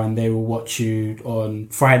you are and they will watch you on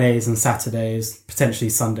Fridays and Saturdays,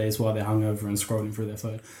 potentially Sundays while they're hungover and scrolling through their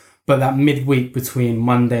phone. But that midweek between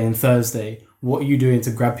Monday and Thursday, what are you doing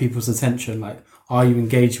to grab people's attention? Like, are you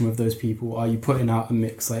engaging with those people? Are you putting out a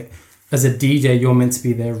mix? Like, as a DJ, you're meant to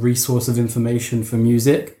be their resource of information for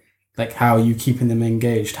music. Like, how are you keeping them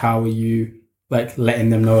engaged? How are you, like, letting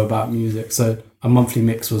them know about music? So a monthly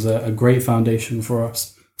mix was a great foundation for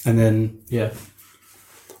us. And then, yeah.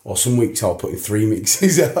 Or some weeks I'll put in 3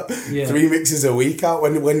 mixes out. Yeah. 3 mixes a week out.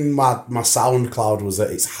 When my SoundCloud was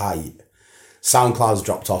at its height, SoundCloud's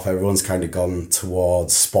dropped off. Everyone's kind of gone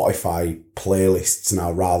towards Spotify playlists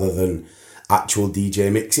now rather than actual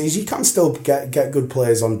DJ mixes. You can still get good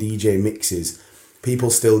players on DJ mixes. People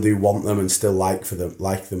still do want them and still like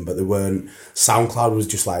them, but they weren't. SoundCloud was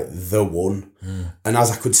just like the one. And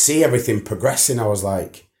as I could see everything progressing, I was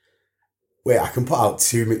like, wait, I can put out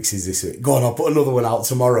 2 mixes this week. Go on, I'll put another one out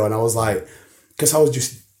tomorrow. And I was like, because I was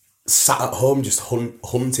just sat at home just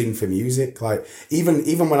hunting for music. Like,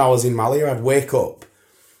 even when I was in Mali, I'd wake up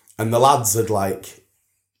and the lads would like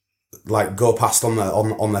go past on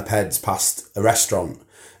their peds past a restaurant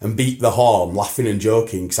and beat the horn, laughing and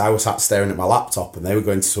joking, because I was sat staring at my laptop and they were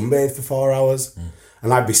going to sunbathe for 4 hours,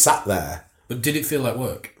 and I'd be sat there. But did it feel like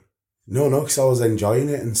work? No, because I was enjoying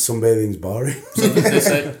it, and sunbathing's boring.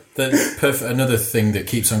 So another thing that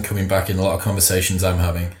keeps on coming back in a lot of conversations I'm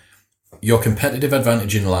having, your competitive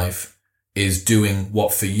advantage in life is doing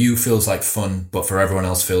what for you feels like fun, but for everyone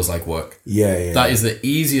else feels like work. Yeah. That is the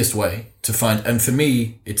easiest way to find. And for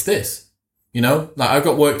me, it's this. You know, like, I've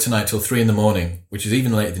got work tonight till 3 a.m, which is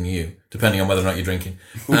even later than you, depending on whether or not you're drinking.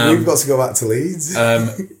 We've got to go back to Leeds.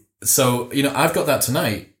 So, you know, I've got that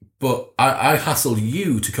tonight, but I hassled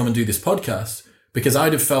you to come and do this podcast because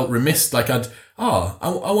I'd have felt remiss. Like I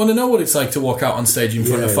want to know what it's like to walk out on stage in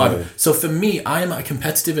front of 5. Yeah. So for me, I am at a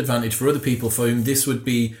competitive advantage for other people for whom this would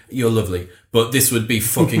be, you're lovely, but this would be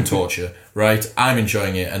fucking torture, right? I'm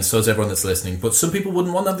enjoying it, and so is everyone that's listening. But some people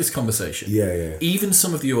wouldn't want to have this conversation. Yeah. Even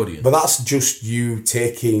some of the audience. But that's just you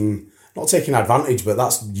not taking advantage, but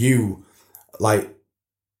that's you,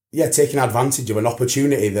 taking advantage of an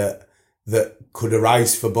opportunity that could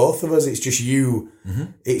arise for both of us. It's just you. Mm-hmm.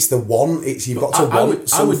 It's the one. You've got to want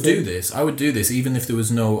something. I would do this even if there was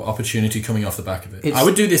no opportunity coming off the back of it. I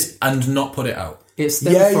would do this and not put it out. It's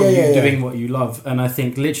them from you doing what you love. And I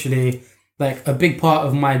think literally, like, a big part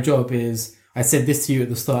of my job is, I said this to you at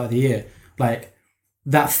the start of the year, like,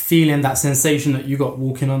 that feeling, that sensation that you got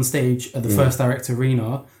walking on stage at the First Direct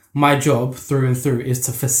Arena. My job through and through is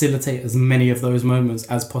to facilitate as many of those moments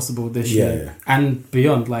as possible this year and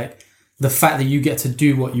beyond. Like, the fact that you get to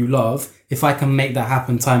do what you love, if I can make that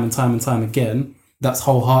happen time and time and time again, that's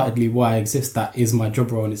wholeheartedly why I exist. That is my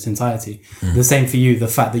job role in its entirety. The same for you, the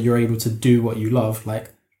fact that you're able to do what you love,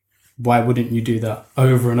 like, why wouldn't you do that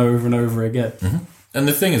over and over and over again? And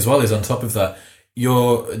the thing as well is, on top of that,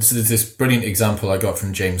 there's this brilliant example I got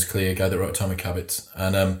from James Clear, a guy that wrote Atomic Habits,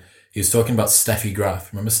 and he was talking about Steffi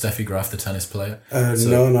Graf. Remember Steffi Graf, the tennis player?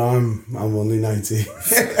 No, I'm only 90. I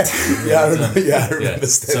remember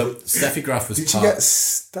Steffi. So Steffi Graf was. Did she get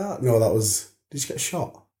start? No, did she get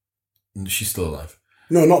shot? She's still alive.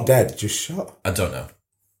 No, not dead, just shot. I don't know.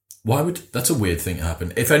 Why would that's a weird thing to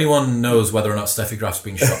happen? If anyone knows whether or not Steffi Graf's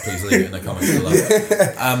being shot, please leave it in the comments below.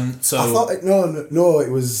 So I thought no,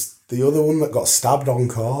 it was the other one that got stabbed on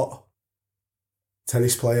court.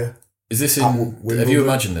 Tennis player. Is this in? Have you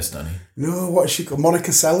imagined this, Danny? No, what is she called?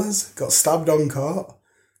 Monica Seles got stabbed on court,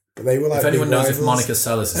 but they were like. If anyone knows rivals. if Monica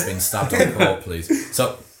Seles has been stabbed on court, please.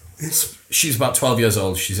 So she's about 12 years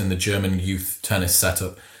old. She's in the German youth tennis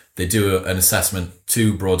setup. They do an assessment,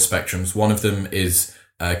 2 broad spectrums. One of them is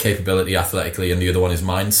capability athletically, and the other one is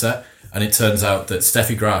mindset. And it turns out that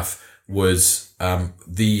Steffi Graf was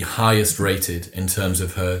the highest rated in terms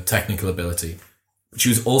of her technical ability. She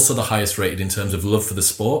was also the highest rated in terms of love for the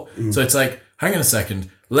sport. So it's like, hang on a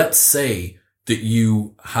second. Let's say that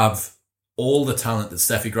you have all the talent that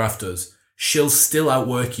Steffi Graf does. She'll still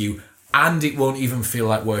outwork you, and it won't even feel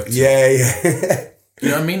like work to you. Yeah. You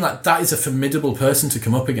know what I mean? Like, that is a formidable person to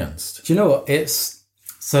come up against. Do you know what?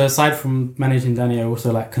 So aside from managing Danny, I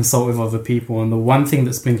also like consult with other people. And the one thing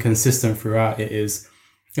that's been consistent throughout it is,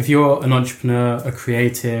 if you're an entrepreneur, a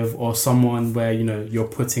creative, or someone where, you're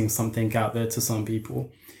putting something out there to some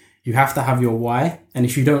people, you have to have your why. And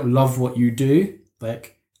if you don't love what you do,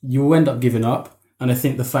 like, you'll end up giving up. And I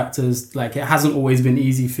think the fact is, like, it hasn't always been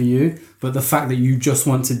easy for you, but the fact that you just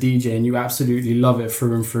want to DJ and you absolutely love it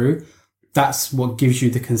through and through, that's what gives you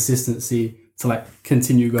the consistency to, like,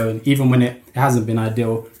 continue going, even when it hasn't been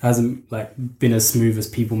ideal, hasn't, like, been as smooth as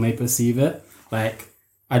people may perceive it. Like,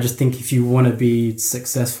 I just think if you want to be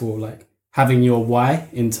successful, like, having your why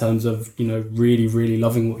in terms of, really, really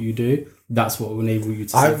loving what you do, that's what will enable you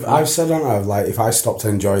to. I've said on it, like, if I stopped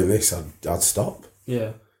enjoying this, I'd stop.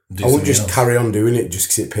 Yeah. I wouldn't just carry on doing it just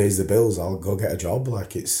because it pays the bills. I'll go get a job.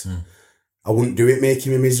 Like, I wouldn't do it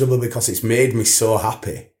making me miserable because it's made me so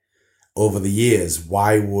happy over the years.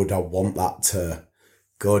 Why would I want that to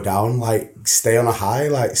go down? Like, stay on a high,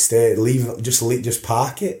 like, just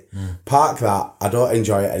park it. Park that. I don't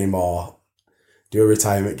enjoy it anymore. Do a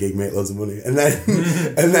retirement gig, make loads of money, and then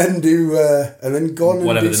and then go on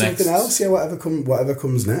and do something else. Yeah, whatever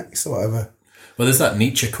comes next or whatever. Well, there's that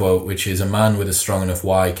Nietzsche quote, which is, a man with a strong enough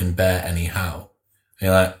why can bear any how. And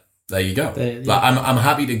you're like, there you go. Like, I'm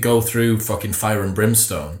happy to go through fucking fire and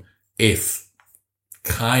brimstone if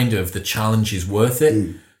kind of the challenge is worth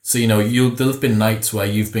it. So, there'll have been nights where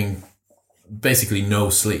you've been basically no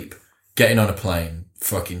sleep, getting on a plane,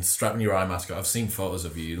 fucking strapping your eye mask on. I've seen photos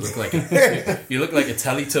of you. You look like a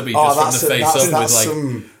Teletubby just from the face up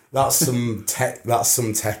with like. That's some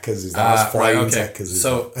techers. That's flying techers.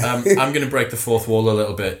 So I'm going to break the fourth wall a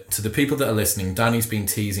little bit. To the people that are listening, Danny's been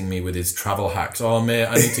teasing me with his travel hacks. Oh, mate,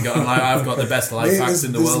 I need to go. I've got the best life hacks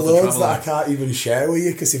in the world. There's loads that I can't even share with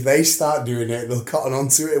you because if they start doing it, they'll cotton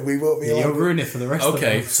onto it and we won't be able to. You'll ruin it for the rest of them.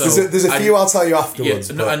 Okay, so... There's a few I'll tell you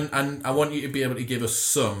afterwards. Yeah, and I want you to be able to give us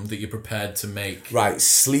some that you're prepared to make. Right,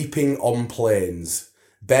 sleeping on planes.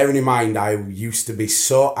 Bearing in mind, I used to be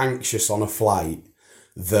so anxious on a flight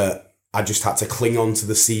that I just had to cling onto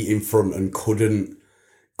the seat in front and couldn't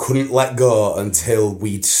let go until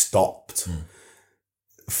we'd stopped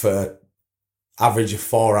for average of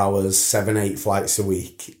 4 hours, 7-8 flights a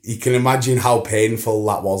week. You can imagine how painful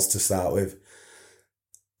that was to start with.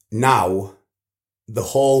 Now, the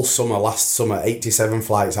whole summer, last summer, 87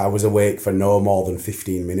 flights, I was awake for no more than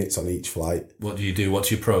 15 minutes on each flight. What do you do?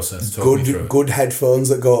 What's your process? Talk me through it. Good headphones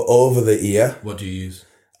that go over the ear. What do you use?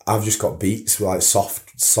 I've just got Beats, like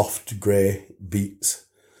soft grey Beats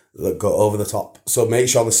that go over the top. So make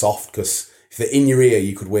sure they're soft, because if they're in your ear,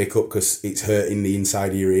 you could wake up because it's hurting the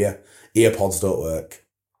inside of your ear. Earpods don't work.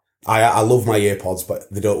 I love my earpods,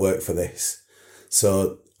 but they don't work for this.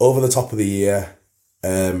 So over the top of the ear,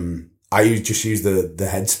 I just use the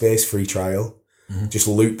Headspace free trial. Just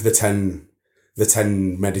loop the 10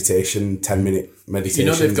 10-minute meditation. You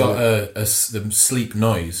know they've got the sleep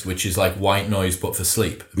noise, which is like white noise but for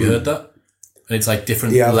sleep. Have you heard that? And it's like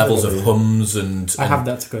different levels of hums and... I have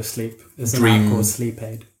that to go sleep. It's an app called Sleep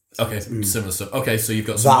Aid. Okay, similar stuff. Okay, so you've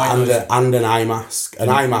got some that white noise. And an eye mask. An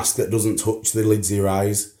eye mask that doesn't touch the lids of your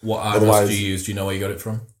eyes. What eye mask do you use? Do you know where you got it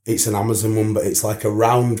from? It's an Amazon one, but it's like a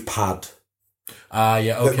round pad.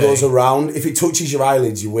 Yeah, okay. that goes around. If it touches your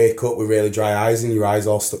eyelids, you wake up with really dry eyes and your eyes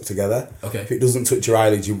all stuck together. Okay. If it doesn't touch your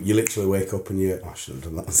eyelids, you literally wake up and I should have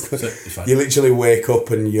done that. That's good. So, it's fine. You literally wake up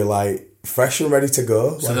and you're like fresh and ready to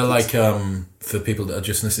go. So they're like, for people that are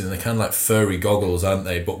just listening, they're kind of like furry goggles, aren't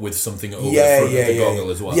they? But with something over the front of the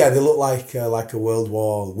goggle as well. Yeah, they look like a World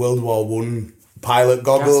War One pilot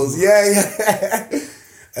goggles. Yeah.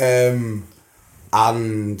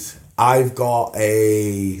 And I've got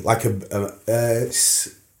it's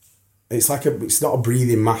not a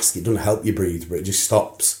breathing mask. It doesn't help you breathe, but it just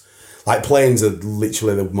stops. Like planes are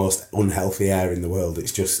literally the most unhealthy air in the world.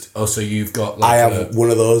 It's just. Oh, so you've got. Like I have one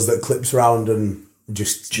of those that clips around and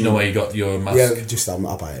just. Do you know where you got your mask? Yeah, just I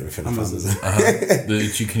buy everything.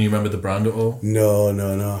 Can you remember the brand at all? No,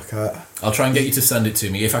 I can't. I'll try and get you to send it to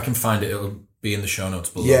me. If I can find it, it'll be in the show notes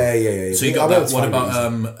below. Yeah. So you got that. What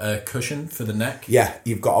about a cushion for the neck? Yeah,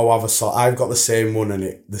 you've got to have I've got the same one,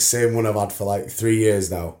 and the same one I've had for like 3 years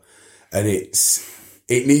now, and it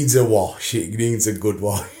needs a wash. It needs a good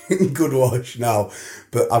wash now,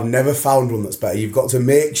 but I've never found one that's better. You've got to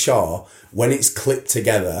make sure when it's clipped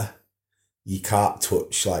together, you can't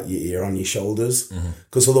touch like your ear on your shoulders,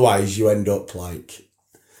 because otherwise you end up like.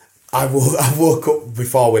 I woke up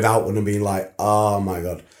before without one and being like, oh my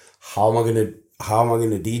god. How am I gonna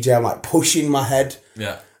DJ? I'm like pushing my head.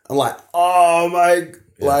 Yeah. I'm like, oh my,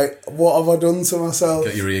 like what have I done to myself?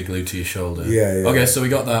 Get your ear glued to your shoulder. Yeah. Okay, so we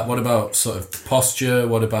got that. What about sort of posture?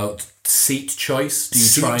 What about seat choice? Do you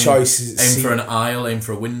try and aim for an aisle, aim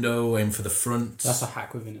for a window, aim for the front? That's a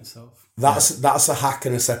hack within itself. That's a hack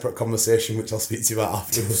and a separate conversation which I'll speak to you about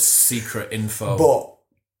afterwards. Secret info. But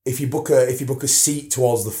if you book a seat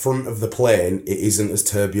towards the front of the plane, it isn't as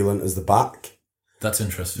turbulent as the back. That's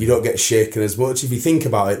interesting. You don't get shaken as much. If you think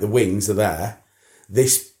about it, the wings are there.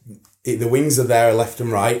 The wings are there left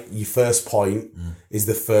and right. Your first point is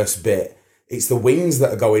the first bit. It's the wings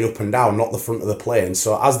that are going up and down, not the front of the plane.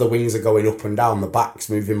 So as the wings are going up and down, the back's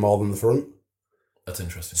moving more than the front. That's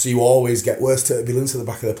interesting. So you always get worse turbulence at the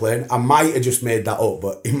back of the plane. I might have just made that up,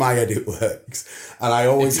 but in my head it works. And I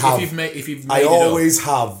always have.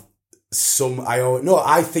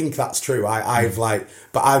 I think that's true. I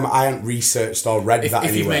haven't researched or read that.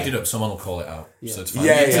 If you've made it up, someone will call it out. Yeah. So it's fine.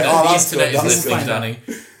 Yeah. The internet is listening, Danny.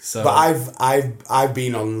 So. But I've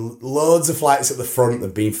been on loads of flights at the front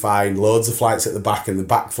that've been fine. Loads of flights at the back, and the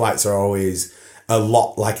back flights are always a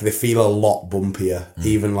lot like they feel a lot bumpier.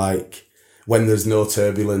 Even like when there's no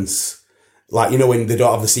turbulence. Like, you know, when they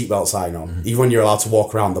don't have the seatbelt sign on, even when you're allowed to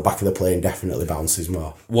walk around, the back of the plane definitely bounces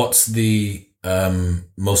more. What's the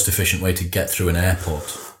most efficient way to get through an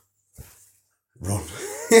airport? Run.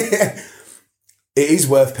 It is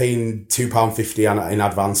worth paying £2.50 in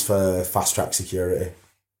advance for fast track security.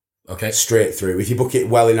 Okay. Straight through. If you book it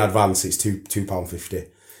well in advance, it's £2.50.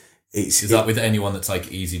 Is that with anyone that's like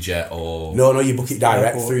EasyJet or... No, you book it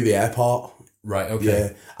direct through the airport. Right, okay.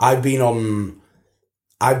 Yeah. I've been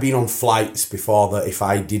on flights before that if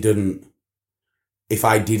I didn't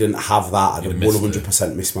have that, I'd have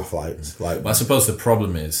 100% missed my flights. Well, I suppose the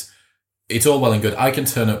problem is, it's all well and good. I can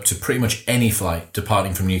turn up to pretty much any flight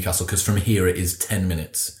departing from Newcastle, because from here it is 10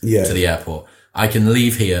 minutes to the airport. I can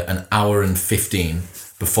leave here an hour and 15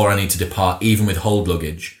 before I need to depart, even with hold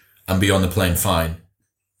luggage, and be on the plane fine,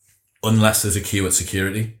 unless there's a queue at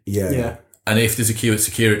security. Yeah. And if there's a queue at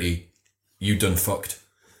security, you done fucked.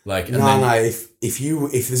 Like, and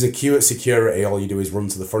if there's a queue at security, all you do is run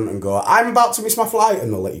to the front and go, I'm about to miss my flight,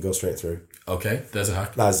 and they'll let you go straight through. Okay, there's a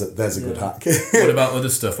hack. There's a good hack. What about other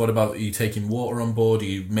stuff? What about, are you taking water on board? Are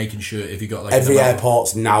you making sure, if you got like... Every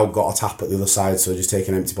airport's now got a tap at the other side, so just take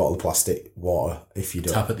an empty bottle of plastic water if you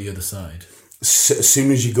don't. Tap at the other side? As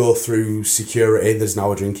soon as you go through security, there's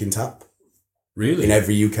now a drinking tap. Really? In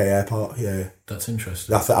every UK airport, yeah. That's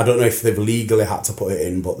interesting. I don't know if they've legally had to put it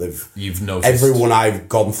in, but You've noticed. Everyone I've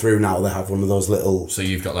gone through now, they have one of those little... So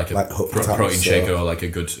you've got like a protein shaker or like a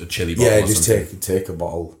chili bottle. Yeah, just take a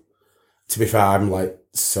bottle. To be fair, I'm like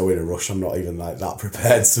so in a rush, I'm not even like that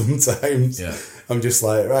prepared sometimes. Yeah. I'm just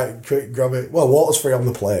like, right, quick, grab it. Well, water's free on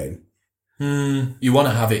the plane. You want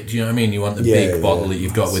to have it, do you know what I mean? You want the big bottle that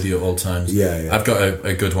you've got with you at all times. Yeah. I've got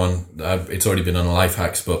a good one. It's already been on Life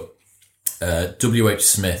Hacks, but WH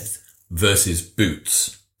Smith versus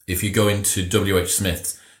Boots. If you go into WH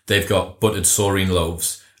Smith's, they've got buttered saurine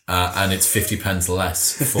loaves, and it's 50p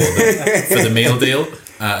less for the meal deal.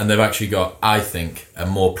 And they've actually got, I think, a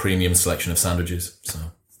more premium selection of sandwiches. So,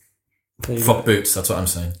 fuck Boots, that's what I'm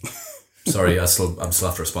saying. Sorry, I'm still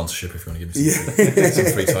after a sponsorship if you want to give me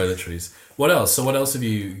some free toiletries. What else? So what else have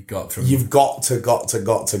you got from... You've got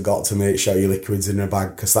to make sure your liquid's in a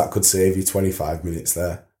bag, because that could save you 25 minutes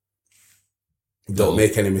there. Don't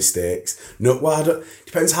make any mistakes. No, well,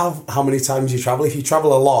 depends how many times you travel. If you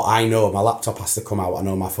travel a lot, I know my laptop has to come out. I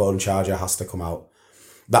know my phone charger has to come out.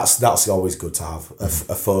 That's always good to have,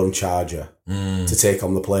 a phone charger to take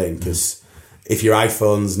on the plane, because if your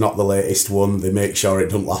iPhone's not the latest one, they make sure it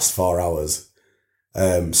doesn't last 4 hours.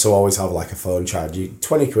 So always have like a phone charger.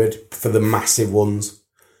 20 quid for the massive ones.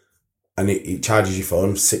 And it charges your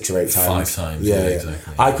phone 6 or 8 times. 5 times, yeah,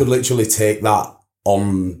 exactly. I could literally take that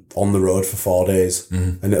on the road for 4 days,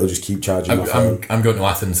 and it'll just keep charging my phone. I'm going to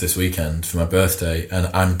Athens this weekend for my birthday, and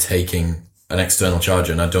I'm taking an external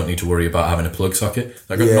charger, and I don't need to worry about having a plug socket.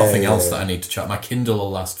 I've got nothing else that I need to charge. My Kindle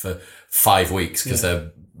will last for 5 weeks because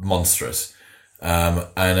they're monstrous.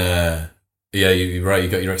 You're right, you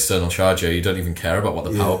got your external charger. You don't even care about what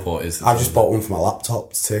the power port is. I've just bought one for my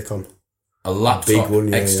laptop to take on. A laptop big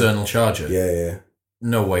one, external charger? Yeah.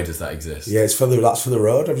 No way does that exist. Yeah, that's for the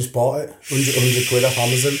road. I just bought it. 100 quid off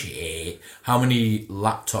Amazon. Shit. How many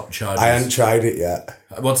laptop chargers? I haven't tried it yet.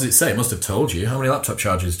 What does it say? It must have told you. How many laptop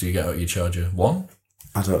chargers do you get out of your charger? 1?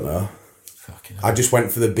 I don't know. Fucking hell. I just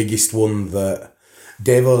went for the biggest one that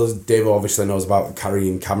Davo obviously knows about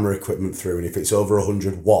carrying camera equipment through, and if it's over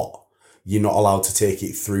 100 watt, you're not allowed to take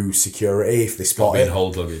it through security if they spot it.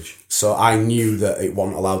 Hold luggage. So I knew that it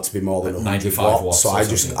wasn't allowed to be more than 100 watts. So I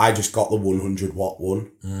just got the 100 watt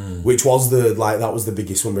one, which was that was the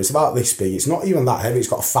biggest one. But it's about this big. It's not even that heavy. It's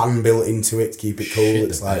got a fan built into it to keep it cool.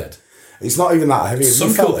 It's not even that heavy.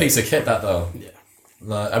 Some cool piece of kit that though.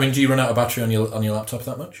 Yeah. I mean, do you run out of battery on your laptop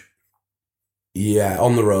that much? Yeah,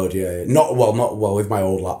 on the road, yeah. Not well with my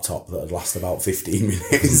old laptop that had lasted about 15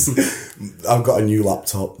 minutes. I've got a new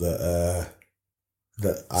laptop that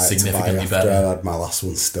I had to buy after I had my last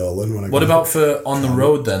one stolen. What about for on the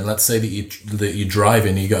road then? Let's say that you're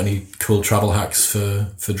driving. You got any cool travel hacks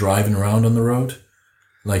for driving around on the road?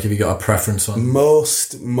 Like, have you got a preference on?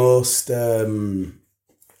 Most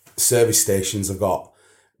service stations have got,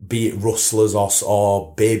 be it Rustlers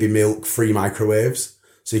or Baby Milk free microwaves.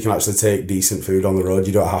 So you can actually take decent food on the road.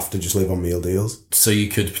 You don't have to just live on meal deals. So you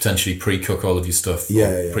could potentially pre-cook all of your stuff.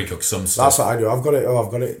 Yeah. Pre-cook some stuff. That's what I do. I've got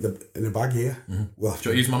it in a bag here. Mm-hmm. Well,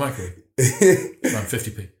 do you use my microwave? Around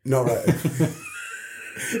 50p. Not right.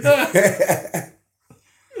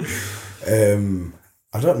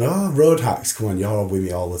 I don't know. Road hacks. Come on, you're with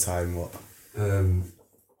me all the time. What?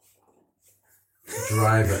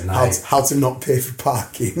 Drive at night. How to not pay for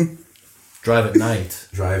parking. Drive at night.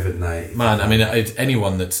 Drive at night. Man, I mean,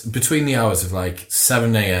 anyone that's between the hours of like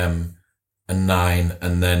 7 a.m. and 9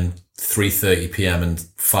 and then 3:30 p.m. and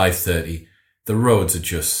 5:30, the roads are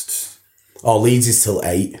just... Oh, Leeds is till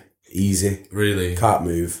 8. Easy. Really? Can't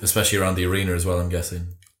move. Especially around the arena as well, I'm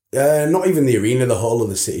guessing. Not even the arena, the whole of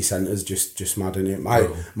the city centre is just mad in it.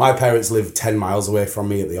 My parents live 10 miles away from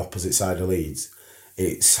me at the opposite side of Leeds.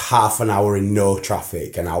 It's half an hour in no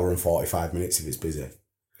traffic, an hour and 45 minutes if it's busy.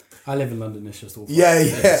 I live in London, it's just awful. Yeah.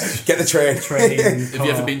 Get the train. Have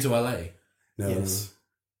you ever been to LA? No. Yes.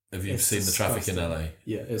 Have you seen the traffic in LA?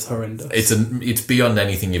 Yeah, it's horrendous. It's beyond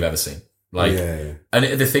anything you've ever seen. Like, and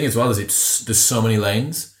the thing as well is there's so many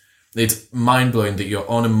lanes. It's mind blowing that you're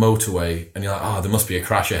on a motorway and you're like, oh, there must be a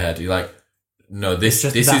crash ahead. You're like, no, this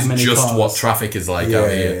is just cars. What traffic is like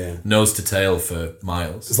out here, nose to tail for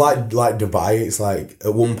miles. It's like Dubai. It's like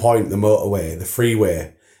at one point the motorway, the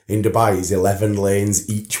freeway in Dubai is 11 lanes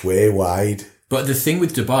each way wide. But the thing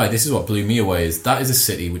with Dubai, this is what blew me away, is that is a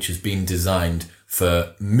city which has been designed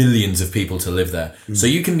for millions of people to live there. So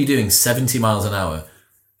you can be doing 70 miles an hour,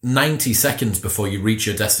 90 seconds before you reach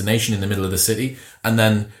your destination in the middle of the city, and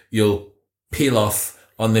then you'll peel off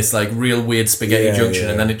on this like real weird spaghetti junction,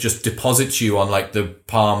 and then it just deposits you on like the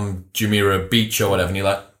Palm Jumeirah beach or whatever, and you're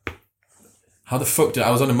like, how the fuck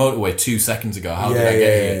I was on a motorway 2 seconds ago, how did I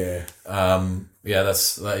get here?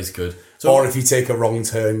 That is good. So, or if you take a wrong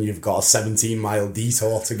turn, you've got a 17-mile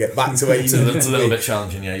detour to get back to where you need to be. It's a little bit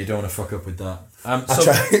challenging, you don't want to fuck up with that.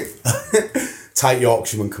 Tight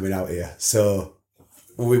Yorkshireman coming out here. So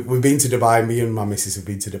we've been to Dubai. Me and my missus have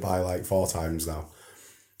been to Dubai like 4 times now.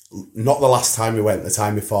 Not the last time we went, the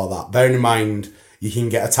time before that. Bearing in mind, you can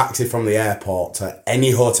get a taxi from the airport to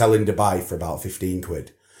any hotel in Dubai for about 15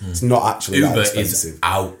 quid. It's not actually Uber that expensive. Is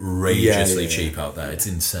outrageously cheap out there. It's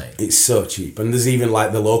insane. It's so cheap. And there's even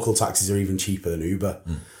like the local taxis are even cheaper than Uber.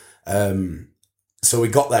 So we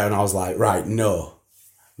got there and I was like, right, no,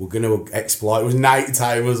 we're going to explore. It was night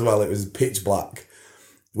time as well. It was pitch black.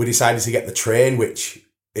 We decided to get the train, which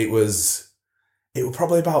it was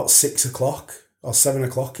probably about 6 o'clock or 7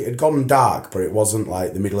 o'clock. It had gone dark, but it wasn't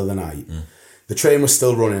like the middle of the night. The train was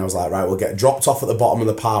still running. I was like, right, we'll get dropped off at the bottom of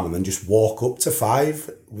the Palm and then just walk up to 5,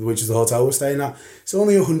 which is the hotel we're staying at. It's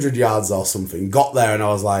only 100 yards or something. Got there and I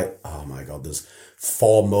was like, oh my God, there's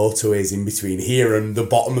 4 motorways in between here and the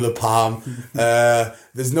bottom of the Palm.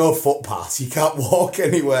 There's no footpaths. You can't walk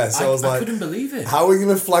anywhere. So I was like, I couldn't believe it. how are we going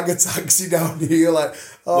to flag a taxi down here? Like,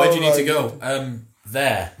 oh, where do you need to go?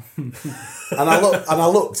 There. And I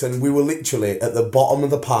looked, and we were literally at the bottom of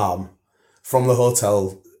the Palm from the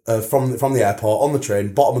hotel, from the airport on the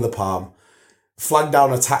train, bottom of the Palm, flagged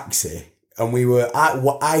down a taxi, and we were at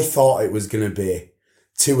what I thought it was going to be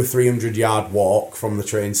 200 or 300 yard walk from the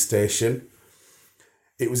train station.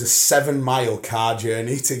 It was a 7-mile car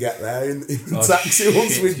journey to get there in taxi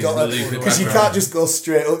once we'd got there. Because you can't just go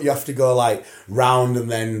straight up. You have to go like round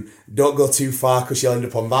and then don't go too far because you'll end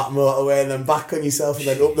up on that motorway and then back on yourself and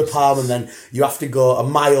then up the Palm and then you have to go a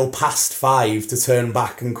mile past 5 to turn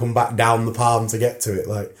back and come back down the Palm to get to it.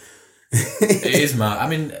 Like it is mad. I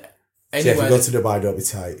mean, anyway, if you go to Dubai, don't be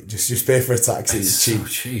tight. Just pay for a taxi. It's cheap. So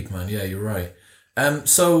cheap, man. Yeah, you're right.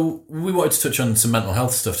 So we wanted to touch on some mental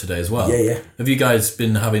health stuff today as well. Yeah. Have you guys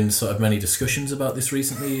been having sort of many discussions about this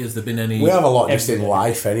recently? Has there been any? We have a lot just in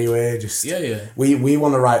life anyway. Just yeah. We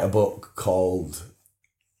want to write a book called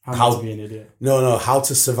How to Be an Idiot. No, How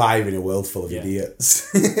to Survive in a World Full of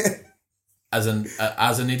Idiots. As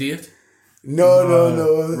an idiot?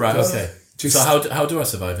 No. Right. Okay. So how do I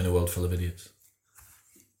survive in a world full of idiots?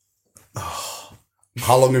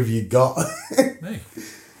 How long have you got? Hey.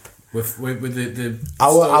 With the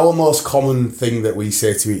our most common thing that we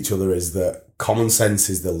say to each other is that common sense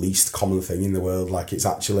is the least common thing in the world. Like, it's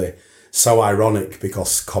actually so ironic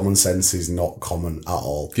because common sense is not common at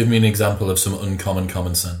all. Give me an example of some uncommon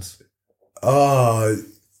common sense. How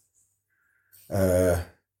to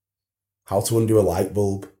undo a light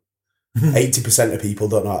bulb. 80% of people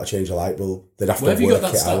don't know how to change a light bulb. They'd have to work it out. Where have you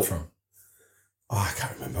got that stat from? Oh, I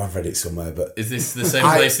can't remember. I've read it somewhere, but is this the same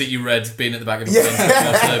place that you read being at the back of the plane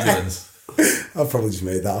before turbulence? I've probably just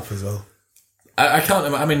made that up as well. I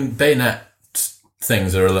can't. I mean, bayonet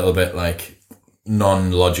things are a little bit like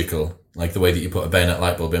non-logical, like the way that you put a bayonet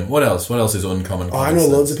light bulb in. What else? What else is uncommon? I know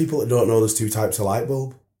loads of people that don't know there's 2 types of light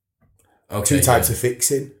bulb. Okay, 2 types of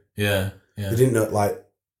fixing. Yeah. They didn't know, like,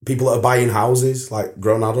 people that are buying houses, like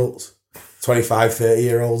grown adults. 25,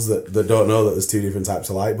 30-year-olds that don't know that there's 2 different types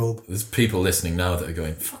of light bulb. There's people listening now that are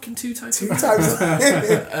going, fucking 2 types. 2 types.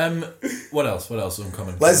 What else? What else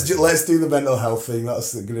uncommon? Let's do the mental health thing.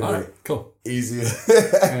 That's going to be cool. Easier.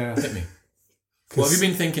 Hit me. What have you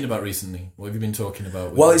been thinking about recently? What have you been talking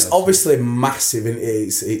about? Well, it's obviously massive, and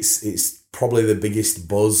it's probably the biggest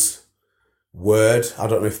buzz word. I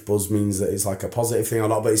don't know if buzz means that it's like a positive thing or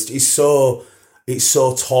not, but it's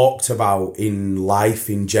so talked about in life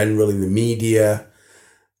in general, in the media,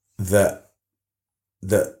 that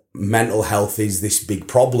mental health is this big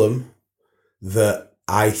problem that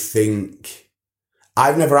I think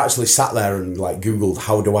I've never actually sat there and like Googled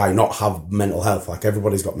how do I not have mental health? Like,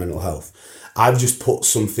 everybody's got mental health. I've just put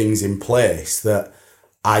some things in place that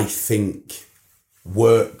I think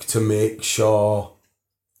work to make sure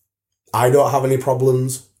I don't have any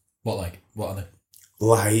problems. What are they?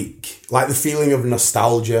 Like the feeling of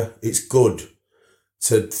nostalgia. It's good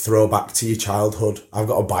to throw back to your childhood. I've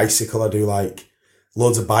got a bicycle. I do like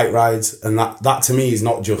loads of bike rides, and that to me is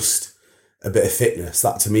not just a bit of fitness.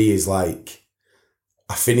 That to me is like,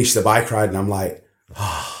 I finished the bike ride and I'm like,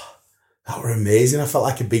 that were amazing. I felt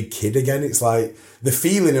like a big kid again. It's like the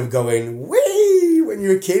feeling of going wee when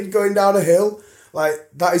you're a kid going down a hill. Like,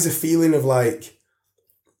 that is a feeling of like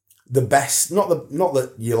the best. Not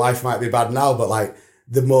that your life might be bad now, but like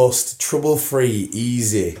the most trouble-free,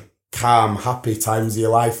 easy, calm, happy times of your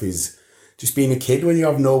life is just being a kid when you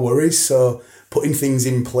have no worries. So putting things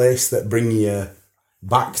in place that bring you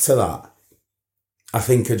back to that, I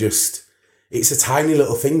think it's a tiny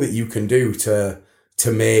little thing that you can do to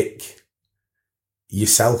make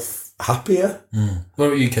yourself happier. What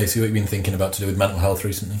about you, Casey? What have you been thinking about to do with mental health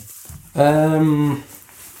recently? I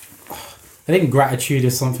think gratitude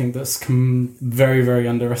is something that's very, very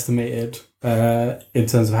underestimated in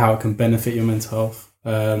terms of how it can benefit your mental health.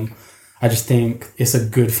 I just think it's a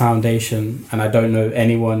good foundation, and I don't know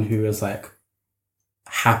anyone who is like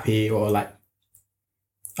happy or like,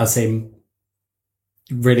 I'd say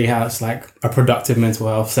really has like a productive mental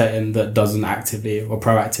health setting that doesn't actively or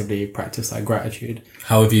proactively practice like gratitude.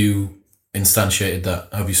 How have you instantiated that?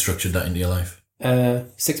 How have you structured that into your life?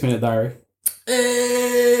 6-minute diary.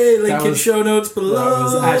 Hey, link in show notes below. That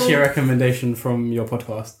was actually a recommendation from your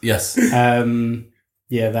podcast. Yes.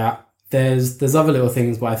 That there's other little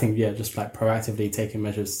things, but I think just like proactively taking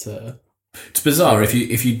measures to. It's bizarre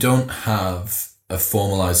if you don't have a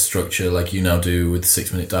formalized structure like you now do with the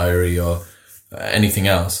 6 Minute Diary or anything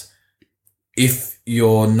else, if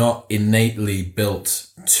you're not innately built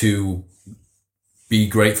to be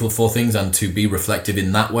grateful for things and to be reflective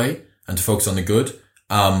in that way and to focus on the good,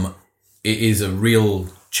 it is a real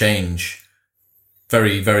change,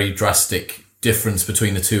 very, very drastic difference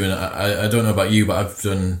between the two. And I don't know about you, but I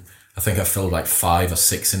think I've filled like 5 or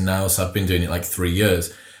 6 in now. So I've been doing it like 3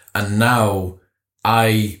 years. And now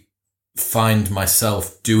I find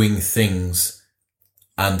myself doing things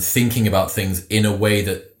and thinking about things in a way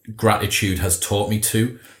that gratitude has taught me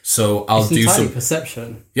to. So I'll do some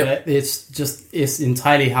perception. Yep. It's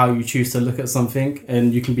entirely how you choose to look at something,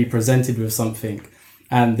 and you can be presented with something,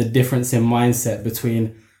 and the difference in mindset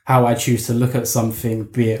between how I choose to look at something,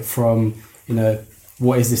 be it from,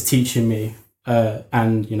 what is this teaching me?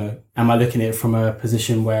 And, am I looking at it from a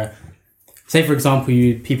position where, say, for example,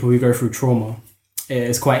 people who go through trauma,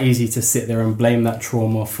 it's quite easy to sit there and blame that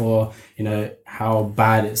trauma for, how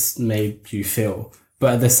bad it's made you feel.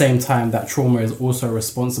 But at the same time, that trauma is also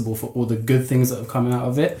responsible for all the good things that have come out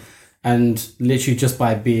of it. And literally just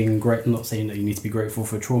by being great, I'm not saying that you need to be grateful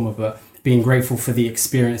for trauma, but being grateful for the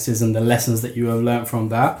experiences and the lessons that you have learned from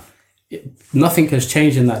that, nothing has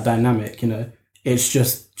changed in that dynamic, It's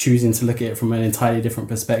just choosing to look at it from an entirely different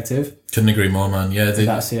perspective. Couldn't agree more, man. Yeah,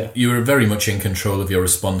 that's it. You are very much in control of your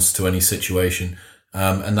response to any situation.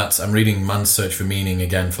 And I'm reading Man's Search for Meaning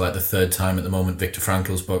again for like the 3rd time at the moment, Viktor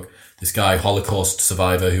Frankl's book. This guy, Holocaust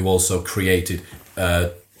survivor, who also created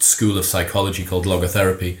a school of psychology called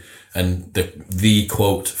logotherapy. And the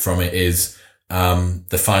quote from it is,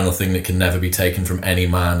 the final thing that can never be taken from any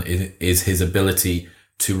man is his ability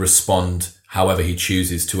to respond however he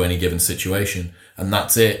chooses to any given situation. And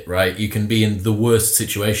that's it, right? You can be in the worst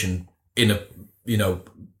situation in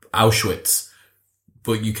Auschwitz,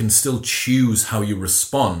 but you can still choose how you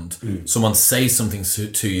respond. Someone says something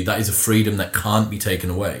to you, that is a freedom that can't be taken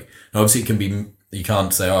away. Now, obviously, you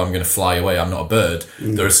can't say, I'm going to fly away, I'm not a bird.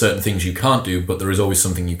 There are certain things you can't do, but there is always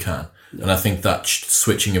something you can. And I think that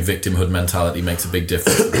switching of victimhood mentality makes a big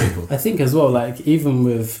difference for people. I think as well, like, even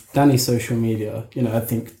with Danny's social media, I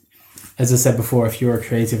think, as I said before, if you're a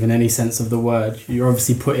creative in any sense of the word, you're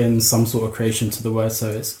obviously putting some sort of creation to the word.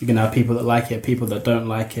 So you're going to have people that like it, people that don't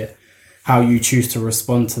like it. How you choose to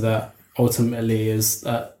respond to that ultimately is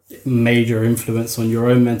a major influence on your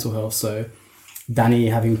own mental health. So Danny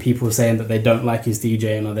having people saying that they don't like his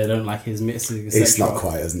DJing or they don't like his mixing, etc. It's not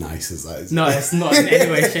quite as nice as that, is it? No, it's not in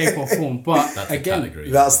any way, shape or form. But that's again,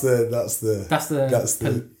 that's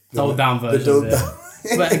the dulled down version.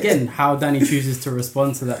 But again, how Danny chooses to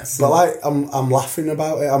respond to that. But like, I'm laughing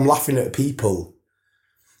about it. I'm laughing at people.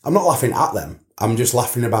 I'm not laughing at them. I'm just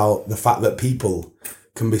laughing about the fact that people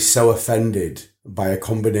can be so offended by a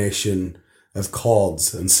combination of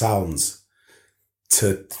chords and sounds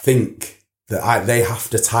to think that they have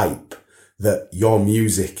to type that your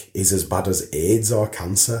music is as bad as AIDS or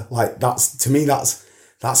cancer. Like, to me, that's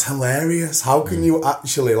hilarious. How can you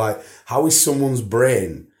actually, how is someone's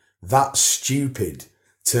brain that stupid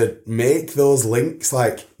to make those links?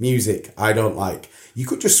 Like, music, I don't like. You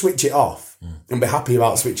could just switch it off and be happy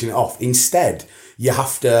about switching it off. Instead, you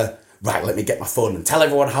have to, right, let me get my phone and tell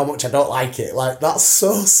everyone how much I don't like it. Like, that's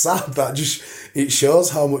so sad. It shows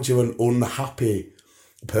how much of an unhappy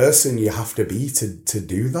person you have to be to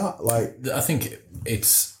do that. Like, I think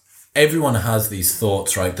it's everyone has these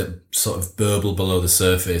thoughts, right, that sort of burble below the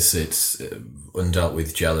surface. It's undealt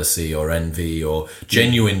with jealousy or envy or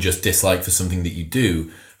genuine just dislike for something that you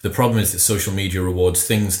do. The problem is that social media rewards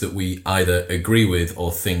things that we either agree with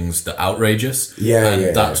or things that outrage us.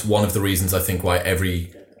 That's one of the reasons I think why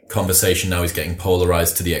every conversation now is getting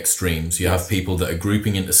polarized to the extremes. You have people that are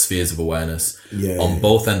grouping into spheres of awareness on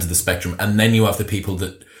both ends of the spectrum, and then you have the people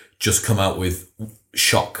that just come out with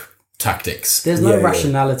shock tactics. There's no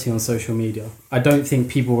rationality on social media. I don't think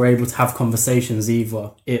people were able to have conversations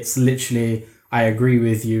either. It's literally, I agree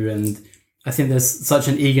with you, and I think there's such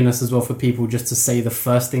an eagerness as well for people just to say the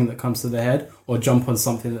first thing that comes to their head or jump on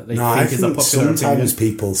something that they think is a popular sometimes opinion.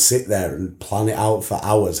 People sit there and plan it out for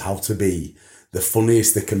hours how to be the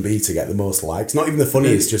funniest they can be to get the most likes. Not even the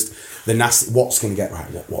funniest, just the nasty. What's going to get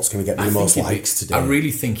what's going to get me the most likes today? I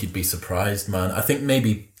really think you'd be surprised, man. I think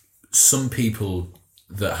maybe some people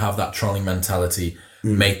that have that trolling mentality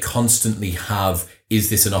may constantly have, is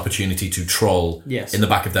this an opportunity to troll in the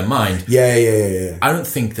back of their mind? Yeah. I don't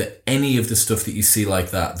think that any of the stuff that you see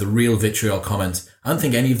like that, the real vitriol comments, I don't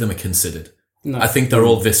think any of them are considered. No. I think they're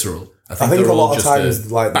all visceral. I think a lot of times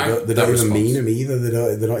they don't even mean them either.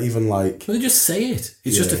 They're not even like... Well, they just say it.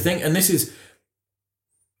 It's just a thing. And this is...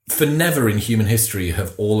 For never in human history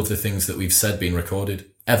have all of the things that we've said been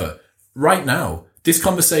recorded. Ever. right now, this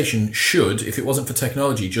conversation should, if it wasn't for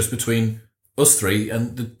technology, just between us three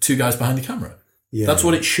and the two guys behind the camera. Yeah. That's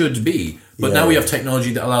what it should be. But now we have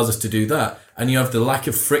technology that allows us to do that. And you have the lack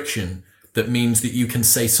of friction that means that you can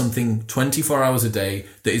say something 24 hours a day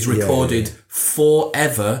that is recorded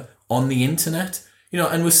forever on the internet. You know,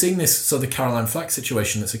 and we're seeing this, so the Caroline Flack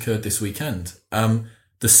situation that's occurred this weekend.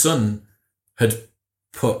 The Sun had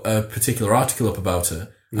put a particular article up about her,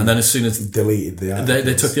 and then as soon as deleted the article,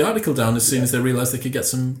 they took the article down as soon as they realised they could get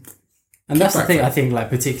some. And that's the thing, I think, like,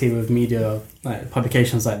 particularly with media, like,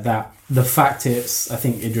 publications like that, the fact is, I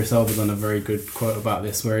think Idris Elba done a very good quote about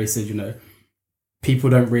this, where he said, you know, people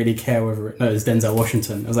don't really care whether it's Denzel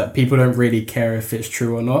Washington. It was like, people don't really care if it's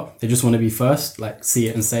true or not. They just want to be first, like, see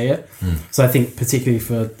it and say it. So I think particularly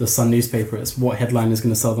for the Sun newspaper, it's what headline is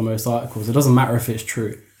going to sell the most articles. It doesn't matter if it's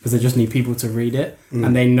true, because they just need people to read it,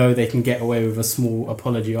 and they know they can get away with a small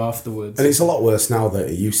apology afterwards. And it's a lot worse now than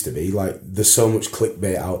it used to be. Like, there's so much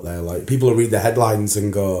clickbait out there. Like, people will read the headlines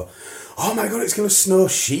and go, oh my God, it's going to snow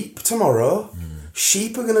sheep tomorrow.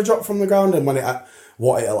 Sheep are going to drop from the ground. And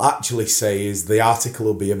what it'll actually say is the article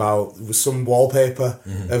will be about some wallpaper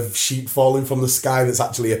of sheep falling from the sky that's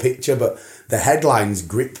actually a picture, but the headlines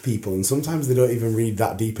grip people, and sometimes they don't even read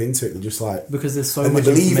that deep into it. They're just like, because there's so and much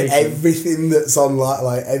they believe information. everything that's online,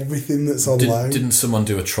 like everything that's online. Didn't someone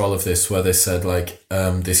do a troll of this where they said, like,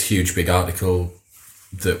 this huge big article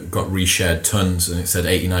that got reshared tons, and it said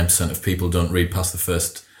 89% of people don't read past the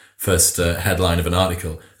first headline of an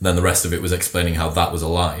article, and then the rest of it was explaining how that was a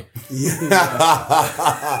lie.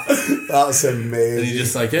 That's amazing. And you're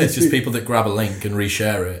just like, it's just people that grab a link and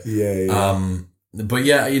reshare it. Yeah. But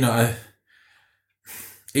yeah, you know,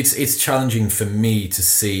 it's challenging for me to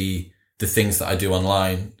see the things that I do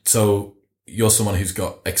online. So you're someone who's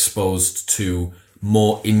got exposed to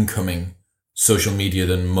more incoming social media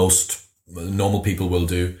than most normal people will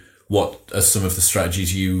do. What are some of the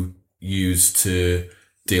strategies you use to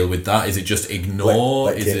deal with that? Is it just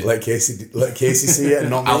ignore? Let Casey see it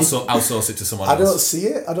and not me. Outsource it to someone else? I don't see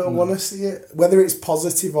it. I don't want to see it. Whether it's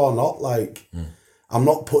positive or not, like, I'm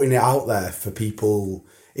not putting it out there for people.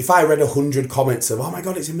 If I read 100 comments of, oh my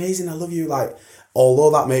God, it's amazing, I love you, like,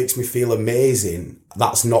 although that makes me feel amazing,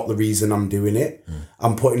 that's not the reason I'm doing it.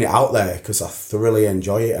 I'm putting it out there because I thoroughly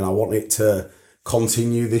enjoy it and I want it to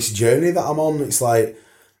continue this journey that I'm on. It's like,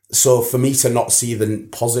 so for me to not see the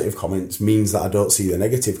positive comments means that I don't see the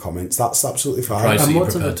negative comments. That's absolutely fine. Price that you're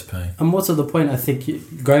prepared to pay. And more to the point, I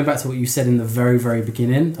think, going back to what you said in the very, very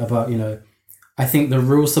beginning about, you know, I think the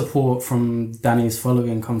real support from Danny's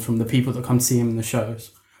following comes from the people that come to see him in the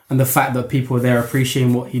shows. And the fact that people are there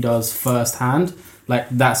appreciating what he does firsthand, like,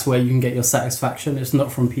 that's where you can get your satisfaction. It's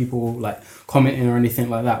not from people, like, commenting or anything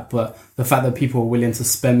like that, but the fact that people are willing to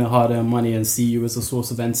spend their hard-earned money and see you as a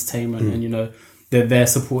source of entertainment and, you know, they're there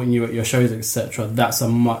supporting you at your shows, etc. That's a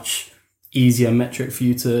much easier metric for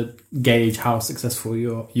you to gauge how successful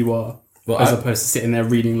you are, as opposed to sitting there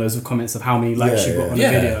reading loads of comments of how many likes you got on a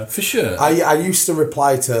video. For sure. I used to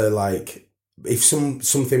reply to, like, if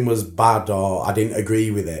something was bad or I didn't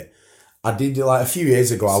agree with it, I did, like, a few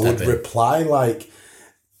years ago, I would reply, like,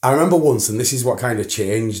 I remember once, and this is what kind of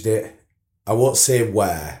changed it. I won't say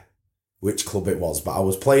which club it was, but I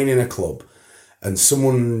was playing in a club and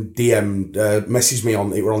someone messaged me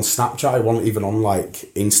it were on Snapchat. It wasn't even on, like,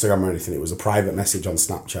 Instagram or anything. It was a private message on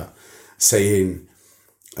Snapchat saying,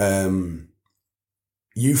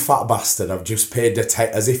 you fat bastard, I've just paid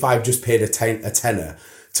as if I've just paid a tenner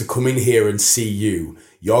to come in here and see you.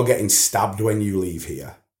 You're getting stabbed when you leave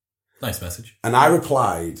here. Nice message. And I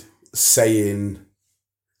replied saying,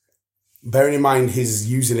 bearing in mind his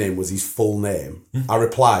username was his full name, I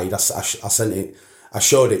replied, I sent it, I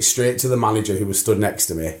showed it straight to the manager who was stood next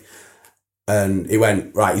to me. And he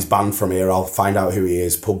went, right, he's banned from here. I'll find out who he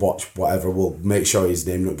is, pub watch, whatever. We'll make sure his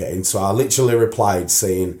name not get in. So I literally replied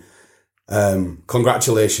saying,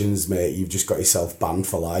 congratulations, mate, you've just got yourself banned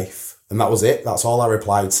for life. And that was it. That's all I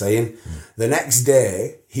replied saying. The next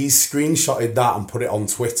day, he screenshotted that and put it on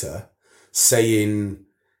Twitter saying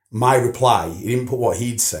my reply. He didn't put what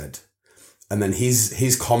he'd said. And then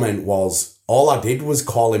his comment was, all I did was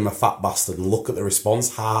call him a fat bastard and look at the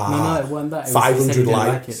response. No, it wasn't that. 500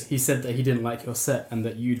 likes. Like he said that he didn't like your set and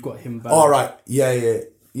that you'd got him banned. All right. Yeah,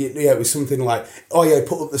 it was something like, oh yeah, he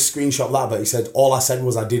put up the screenshot of that, but he said, all I said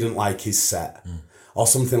was I didn't like his set. Or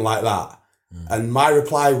something like that. And my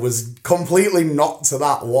reply was completely not to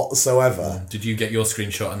that whatsoever. Did you get your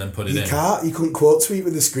screenshot and then put it in? You couldn't quote tweet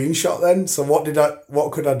with the screenshot then. So what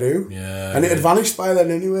could I do? Yeah. And it had vanished by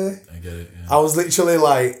then anyway. I get it. Yeah. I was literally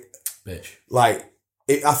like, bitch. Like,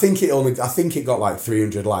 I think it got like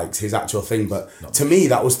 300 likes, his actual thing, but to me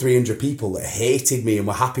that was 300 people that hated me and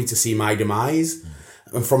were happy to see my demise.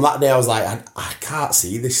 And from that day I was like, I can't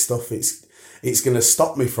see this stuff. It's going to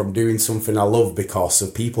stop me from doing something I love because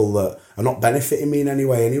of people that are not benefiting me in any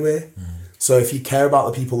way anyway. So if you care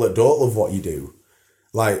about the people that don't love what you do,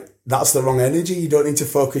 like, that's the wrong energy. You don't need to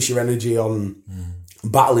focus your energy on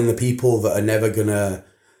battling the people that are never going to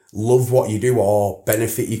love what you do or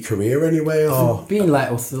benefit your career anyway. Or being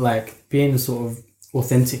being sort of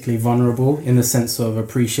authentically vulnerable in the sense of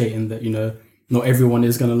appreciating that, not everyone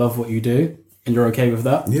is going to love what you do and you're okay with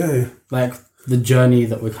that. Yeah. Like, the journey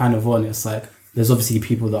that we're kind of on, it's like, there's obviously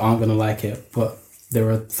people that aren't going to like it, but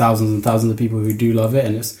there are thousands and thousands of people who do love it,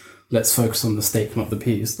 and it's, let's focus on the steak, not the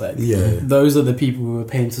peas. Like, those are the people who are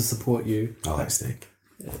paying to support you. I like steak.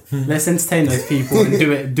 Let's entertain those people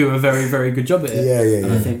and do a very, very good job at it. Yeah.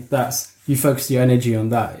 And I think that's, you focus your energy on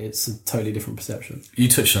that, it's a totally different perception. You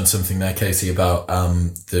touched on something there, Casey, about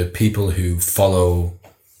the people who follow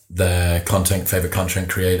their favorite content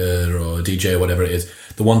creator or DJ or whatever it is,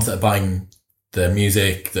 the ones that are buying their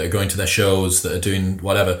music, that are going to their shows, that are doing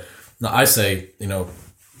whatever. Now, I say,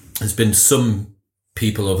 there's been some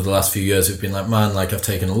people over the last few years who've been like, man, like, I've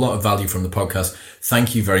taken a lot of value from the podcast.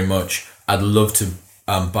 Thank you very much. I'd love to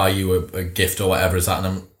buy you a gift or whatever is that. And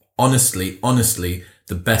I'm honestly,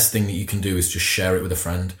 the best thing that you can do is just share it with a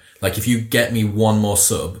friend. Like, if you get me one more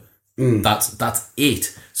sub, that's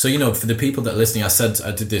it. So, for the people that are listening,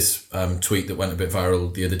 I did this tweet that went a bit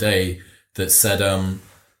viral the other day that said,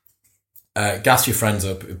 gas your friends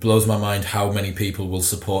up. It blows my mind how many people will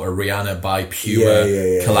support a Rihanna by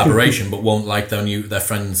pure collaboration, but won't like their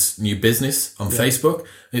friend's new business on Facebook.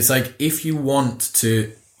 It's like, if you want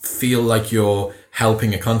to feel like you're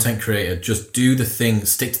helping a content creator, just do the thing,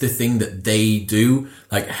 stick to the thing that they do,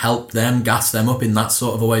 like, help them, gas them up in that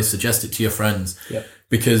sort of a way, suggest it to your friends.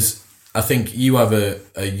 Because I think you have a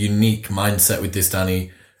unique mindset with this,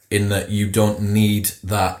 Danny, in that you don't need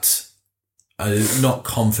that not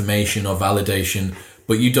confirmation or validation,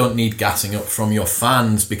 but you don't need gassing up from your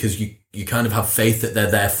fans because you kind of have faith that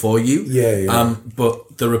they're there for you.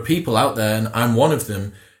 But there are people out there, and I'm one of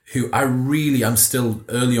them, who I'm still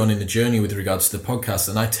early on in the journey with regards to the podcast,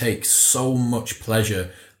 and I take so much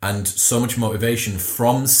pleasure and so much motivation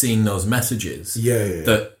from seeing those messages.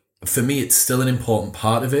 That for me, it's still an important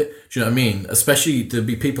part of it. Do you know what I mean? Especially, there'll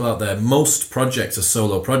be people out there, most projects are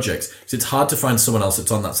solo projects, so it's hard to find someone else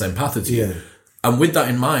that's on that same path as you. And with that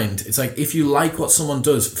in mind, it's like, if you like what someone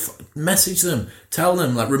does, message them, tell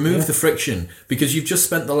them, like, remove the friction, because you've just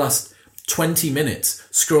spent the last 20 minutes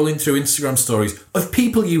scrolling through Instagram stories of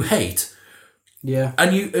people you hate.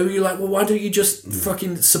 And you're like, well, why don't you just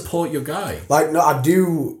fucking support your guy? Like, no, I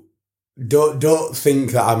do. Don't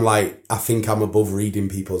think that I think I'm above reading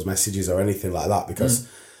people's messages or anything like that, because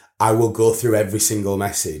I will go through every single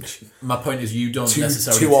message. My point is, you don't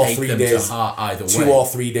necessarily take them to heart either way. 2 or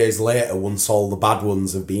 3 days later, once all the bad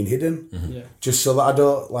ones have been hidden. Just so that I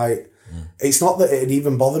don't, it's not that it'd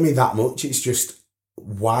even bother me that much, it's just,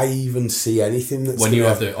 why even see anything that's when you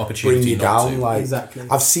have the opportunity bring you down? to. Like, exactly.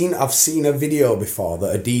 I've seen a video before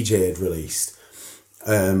that a DJ had released.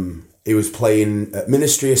 He was playing at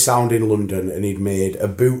Ministry of Sound in London, and he'd made a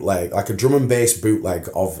bootleg, like a drum and bass bootleg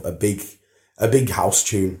of a big house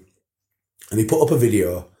tune. And he put up a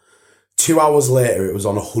video. 2 hours later, it was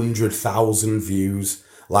on 100,000 views.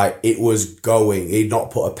 Like, it was going. He'd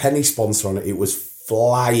not put a penny sponsor on it. It was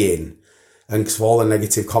flying. And because of all the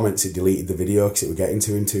negative comments, it deleted the video because it was getting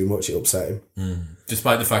to him too much. It upset him.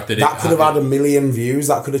 Despite the fact that that could have had 1 million views.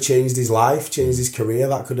 That could have changed his life, changed his career.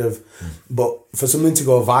 That could have... But for something to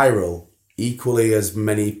go viral, equally as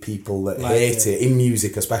many people that hate it, in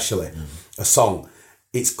music especially, a song,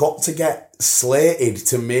 it's got to get slated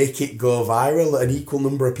to make it go viral. An equal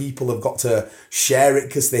number of people have got to share it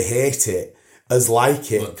because they hate it as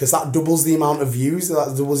like it, because that doubles the amount of views,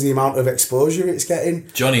 that doubles the amount of exposure it's getting.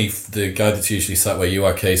 Johnny, the guy that's usually sat where you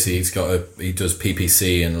are, Casey, he does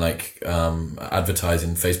PPC and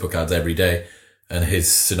advertising, Facebook ads every day, and his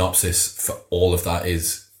synopsis for all of that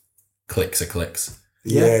is clicks are clicks.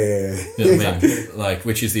 Yeah. You know what I mean? Like,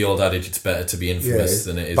 which is the old adage, it's better to be infamous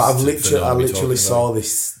than it is. But I literally saw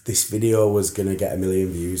this video was going to get 1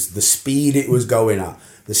 million views. The speed it was going at,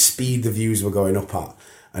 the speed the views were going up at,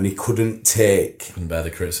 and he couldn't bear the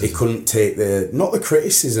criticism. He couldn't take not the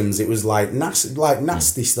criticisms. It was like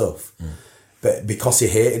nasty stuff. But because he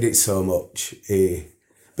hated it so much,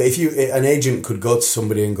 but if an agent could go to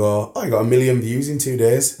somebody and go, "Oh, I got 1 million views in 2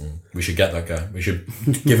 days." We should get that guy. We should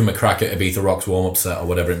give him a crack at Ibiza Rocks warm-up set or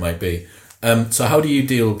whatever it might be. So how do you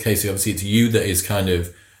deal, Casey? Obviously, it's you that is kind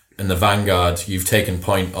of in the vanguard. You've taken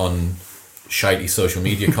point on shitey social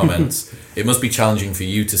media comments, it must be challenging for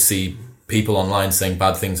you to see people online saying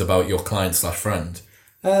bad things about your client/friend.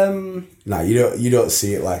 No, you don't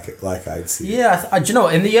see it like I'd see it. Yeah, do you know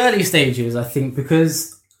what? In the early stages, I think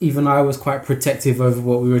because even I was quite protective over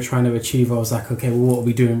what we were trying to achieve, I was like, okay, well, what are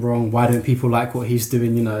we doing wrong? Why don't people like what he's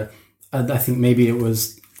doing? You know, I think maybe it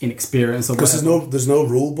was inexperience or because there's no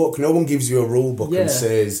rule book. No one gives you a rule book and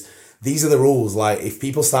says these are the rules. Like if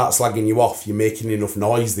people start slagging you off, you're making enough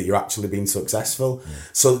noise that you're actually being successful.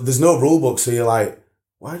 So there's no rule book. So you're like,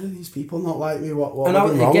 why do these people not like me? What am I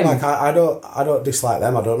doing wrong? Again, like I don't dislike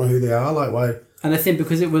them. I don't know who they are. Like why? And I think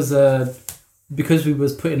because it was because we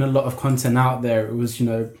was putting a lot of content out there, it was, you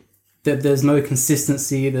know, there's no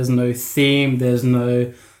consistency, there's no theme, there's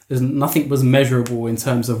nothing was measurable in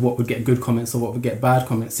terms of what would get good comments or what would get bad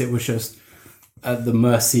comments. It was just at the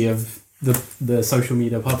mercy of the social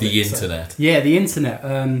media public. The internet. So, the internet.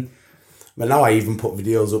 But now I even put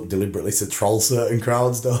videos up deliberately to troll certain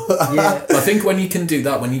crowds, though. Yeah. I think when you can do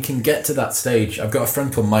that, when you can get to that stage, I've got a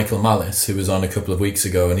friend called Michael Malice who was on a couple of weeks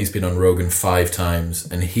ago, and he's been on Rogan 5 times,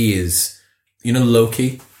 and he is, you know,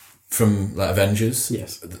 Loki from like Avengers.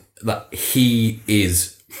 Yes. That he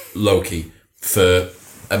is Loki for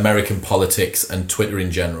American politics and Twitter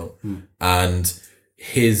in general. And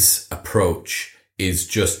his approach is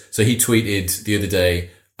just, so he tweeted the other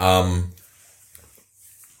day,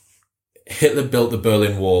 Hitler built the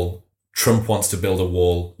Berlin Wall, Trump wants to build a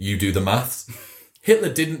wall, you do the maths. Hitler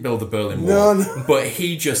didn't build the Berlin Wall, No. but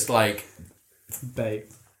he just like Babe.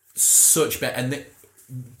 and the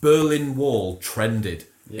Berlin Wall trended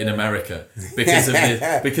in America because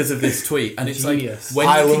of this tweet, and it's Genius. like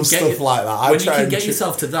when I you love can stuff like that. when you can get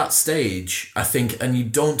yourself to that stage, I think, and you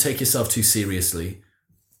don't take yourself too seriously,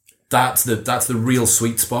 that's the real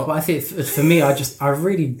sweet spot. But I think for me, I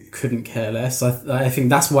really couldn't care less. I think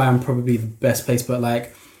that's why I'm probably the best place. But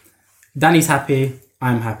like, Danny's happy,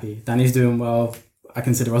 I'm happy. Danny's doing well. I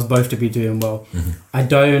consider us both to be doing well. I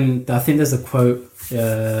think there's a quote,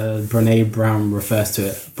 Brene Brown refers to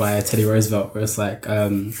it by Teddy Roosevelt, where it's like, I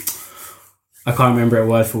can't remember it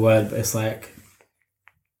word for word, but it's like,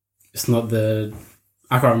 I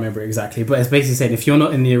can't remember it exactly, but it's basically saying, if you're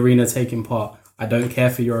not in the arena taking part, I don't care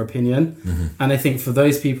for your opinion. And I think for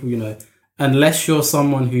those people, you know, unless you're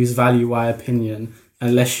someone who's value my opinion,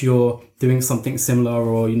 unless you're doing something similar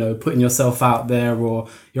or, you know, putting yourself out there or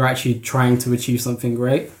you're actually trying to achieve something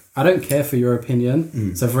great, I don't care for your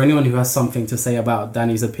opinion. So for anyone who has something to say about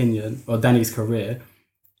Danny's opinion or Danny's career,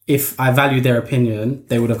 if I value their opinion,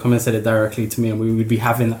 they would have come and said it directly to me and we would be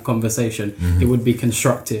having that conversation. It would be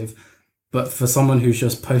constructive. But for someone who's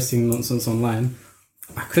just posting nonsense online,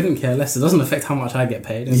 I couldn't care less. It doesn't affect how much I get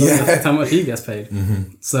paid. It doesn't affect how much he gets paid.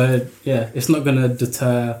 So, it's not going to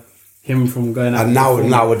deter him from going out. And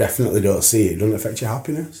now we definitely don't see it. It doesn't affect your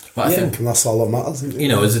happiness. But I think, and that's all that matters, isn't it? you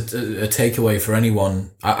know, as a takeaway for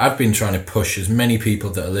anyone, I've been trying to push as many people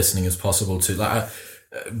that are listening as possible to like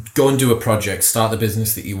go and do a project, start the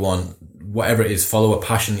business that you want, whatever it is, follow a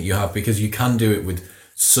passion that you have, because you can do it with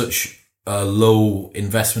such a low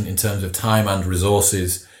investment in terms of time and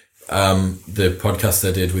resources. The podcast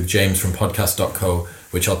I did with James from podcast.co,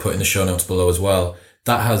 which I'll put in the show notes below as well,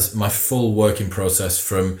 that has my full working process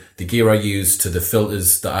from the gear I use to the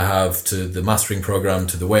filters that I have to the mastering program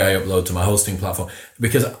to the way I upload to my hosting platform,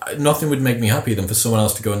 because nothing would make me happier than for someone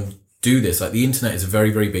else to go and do this. Like, the internet is a very,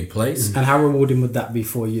 very big place. And how rewarding would that be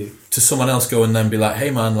for you? To someone else go and then be like, hey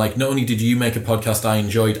man, like, not only did you make a podcast I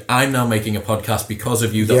enjoyed, I'm now making a podcast because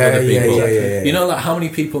of you that other people. Yeah. You know, like, how many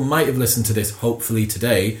people might have listened to this, hopefully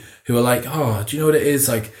today, who are like, oh, do you know what it is?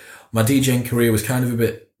 Like, my DJing career was kind of a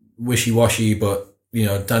bit wishy-washy, but, you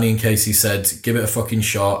know, Danny and Casey said, give it a fucking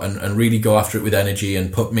shot and really go after it with energy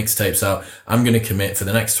and put mixtapes out. I'm going to commit for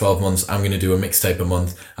the next 12 months. I'm going to do a mixtape a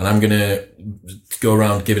month and I'm going to go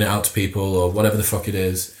around giving it out to people or whatever the fuck it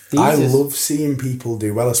is. I love seeing people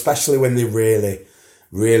do well, especially when they really,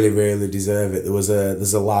 really, really deserve it.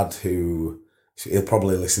 There's a lad who, he'll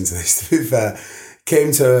probably listen to this to be fair,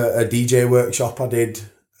 came to a DJ workshop I did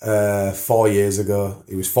 4 years ago.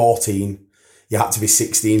 He was 14. You had to be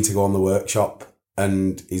 16 to go on the workshop.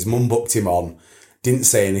 And his mum booked him on, didn't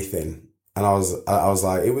say anything, and I was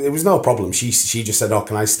like, it was no problem. She just said, "Oh,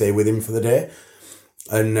 can I stay with him for the day?"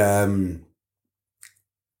 And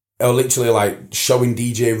I was literally like showing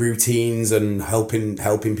DJ routines and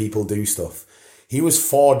helping people do stuff. He was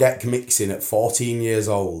 4-deck mixing at 14 years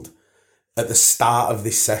old. At the start of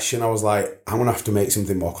this session, I was like, I'm gonna have to make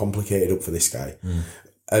something more complicated up for this guy,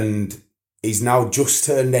 and he's now just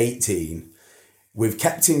turned 18. We've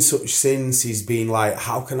kept in touch since. He's been like,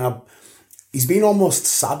 how can I he's been almost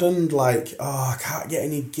saddened, like, oh, I can't get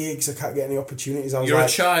any gigs, I can't get any opportunities. I was You're like,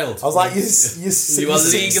 a child. I was like, you're You are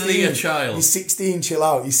legally a child. You're 16, chill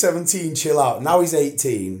out. You're 17, chill out. Now he's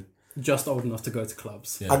 18. Just old enough to go to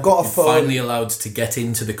clubs. Yeah. I got a phone. Finally allowed to get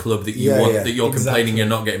into the club that you want, that you're complaining you're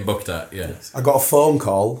not getting booked at. Yeah. I got a phone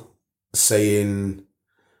call saying,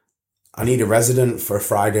 I need a resident for a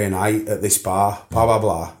Friday night at this bar, blah, blah,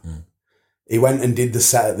 blah. Mm. He went and did the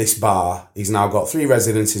set at this bar. He's now got 3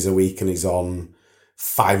 residencies a week and he's on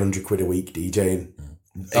 500 quid a week DJing.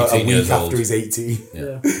 18 a years week after old. he's 18.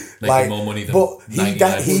 Yeah. Making more money than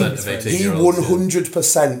 99% of 18 he year olds.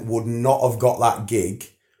 100% would not have got that gig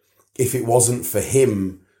if it wasn't for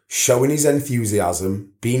him showing his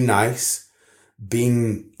enthusiasm, being nice,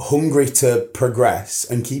 being hungry to progress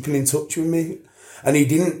and keeping in touch with me. And he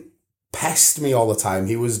didn't pest me all the time.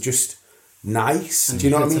 He was just nice. Do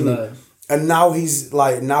you know what I mean? And now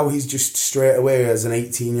he's just straight away as an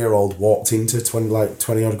 18-year-old walked into 20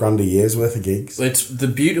 odd grand a year's worth of gigs. It's the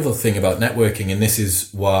beautiful thing about networking, and this is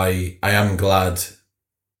why I am glad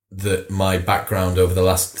that my background over the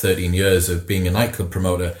last 13 years of being a nightclub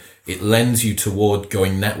promoter, it lends you toward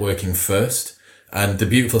going networking first. And the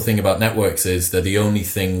beautiful thing about networks is they're the only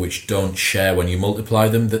thing which don't share when you multiply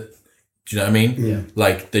them. Do you know what I mean? Yeah.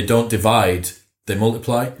 Like, they don't divide, they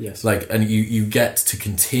multiply. Yes. Like, and you get to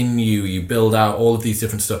continue, you build out all of these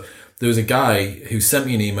different stuff. There was a guy who sent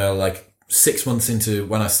me an email like 6 months into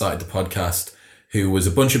when I started the podcast, who was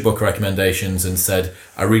a bunch of book recommendations and said,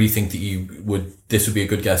 I really think that this would be a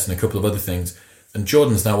good guest and a couple of other things. And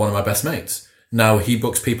Jordan's now one of my best mates. Now he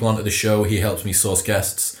books people onto the show. He helps me source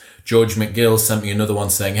guests. George McGill sent me another one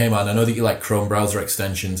saying, hey man, I know that you like Chrome browser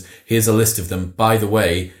extensions. Here's a list of them. By the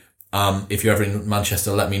way, if you're ever in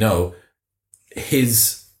Manchester, let me know.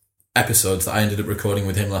 His episodes that I ended up recording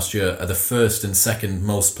with him last year are the first and second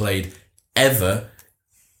most played ever.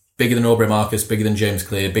 Bigger than Aubrey Marcus, bigger than James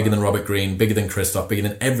Clear, bigger than Robert Greene, bigger than Christoph, bigger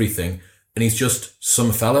than everything. And he's just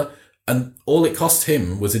some fella. And all it cost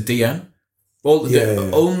him was a DM.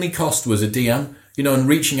 Only cost was a DM. You know, and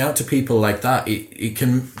reaching out to people like that, it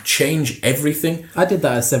can change everything. I did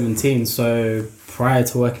that at 17, so prior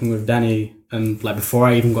to working with Danny and like before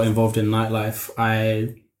I even got involved in nightlife,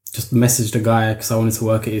 I just messaged a guy because I wanted to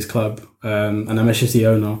work at his club, and I messaged the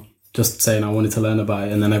owner just saying I wanted to learn about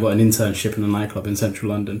it, and then I got an internship in a nightclub in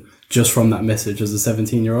central London just from that message as a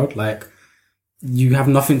 17-year-old. Like, you have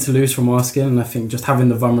nothing to lose from asking, and I think just having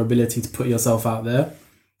the vulnerability to put yourself out there,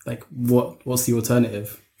 like what's the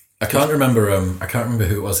alternative? I can't remember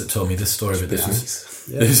who it was that told me this story, but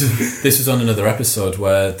this was on another episode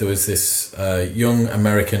where there was this young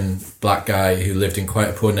American black guy who lived in quite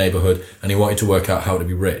a poor neighborhood and he wanted to work out how to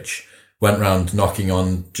be rich. Went round knocking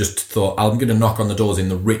on, just thought, I'm going to knock on the doors in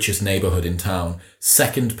the richest neighborhood in town.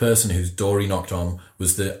 Second person whose door he knocked on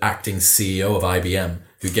was the acting CEO of IBM,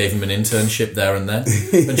 who gave him an internship there and then.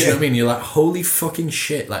 And do you know what I mean? You're like, holy fucking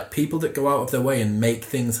shit. Like, people that go out of their way and make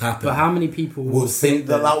things happen. But how many people will think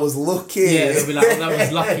that was lucky? Yeah, they'll be like, oh, that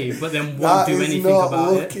was lucky, but then won't do anything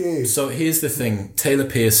about it. So here's the thing. Taylor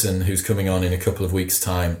Pearson, who's coming on in a couple of weeks'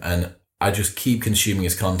 time, and I just keep consuming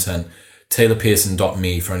his content.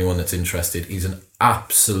 TaylorPearson.me for anyone that's interested. He's an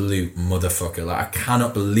absolute motherfucker. Like, I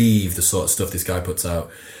cannot believe the sort of stuff this guy puts out.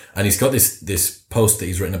 And he's got this post that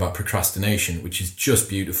he's written about procrastination, which is just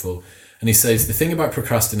beautiful. And he says, the thing about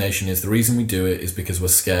procrastination is the reason we do it is because we're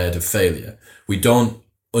scared of failure. We don't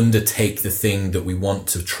undertake the thing that we want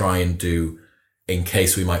to try and do in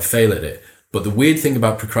case we might fail at it. But the weird thing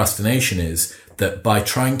about procrastination is that by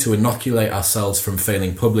trying to inoculate ourselves from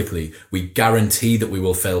failing publicly, we guarantee that we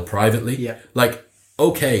will fail privately. Yeah. Like,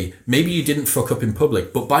 okay, maybe you didn't fuck up in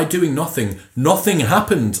public, but by doing nothing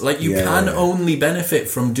happened. Like, you can only benefit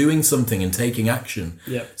from doing something and taking action.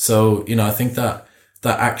 Yeah. So, you know, I think that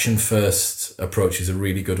action first approach is a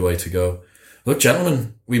really good way to go. Look,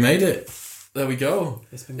 gentlemen, we made it. There we go.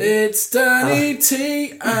 It's Danny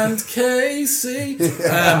T and Casey.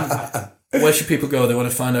 Where should people go? They want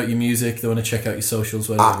to find out your music. They want to check out your socials.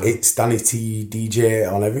 It's Danny T DJ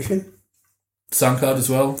on everything. SoundCloud as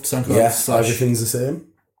well. SoundCloud. Yeah, everything's the same.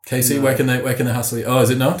 Casey, where can they hassle you? Oh,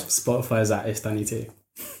 is it not? Spotify's at It's Danny T.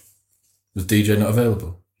 Was DJ not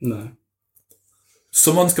available? No.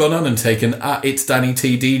 Someone's gone on and taken at It's Danny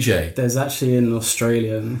T DJ. There's actually an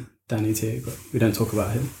Australian Danny T, but we don't talk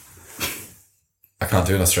about him. I can't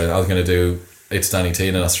do an Australian. I was going to do It's Danny T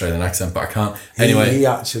in an Australian accent, but I can't. Anyway. He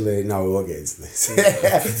actually... No, we won't get into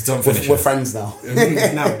this. Don't finish We're friends now.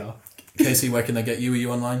 Now we are. Casey, where can they get you? Are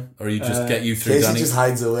you online? Or you just get you through Casey Danny? just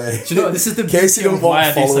hides away. Do you know what? This is the Casey beauty of why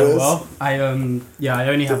I do so followers. well. I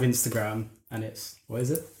only have Instagram, and it's... What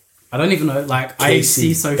is it? I don't even know. Like, I Casey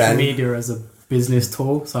see social Ben. media as a business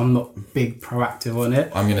tour, so I'm not big proactive on it.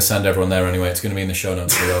 I'm going to send everyone there anyway. It's going to be in the show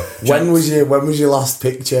notes below. When was your last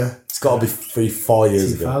picture? It's got to be 4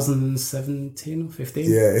 years ago. 2017 or 15.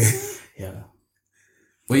 Yeah. Yeah.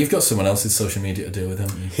 Well, you've got someone else's social media to deal with,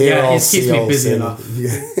 haven't you? Here I'll it keeps see me all busy sin. enough.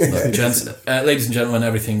 Look, gents, ladies and gentlemen,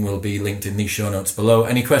 everything will be linked in the show notes below.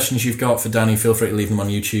 Any questions you've got for Danny, feel free to leave them on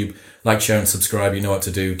YouTube. Like, share and subscribe. You know what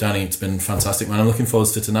to do. Danny, it's been fantastic, man. I'm looking forward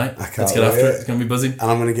to tonight. I can't Let's get after wait. it. It's going to be buzzing. And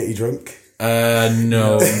I'm going to get you drunk.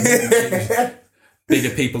 No.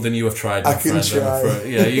 Bigger people than you have tried, my I can friend. try.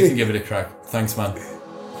 Yeah, you can give it a crack. Thanks, man.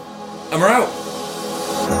 And we're out.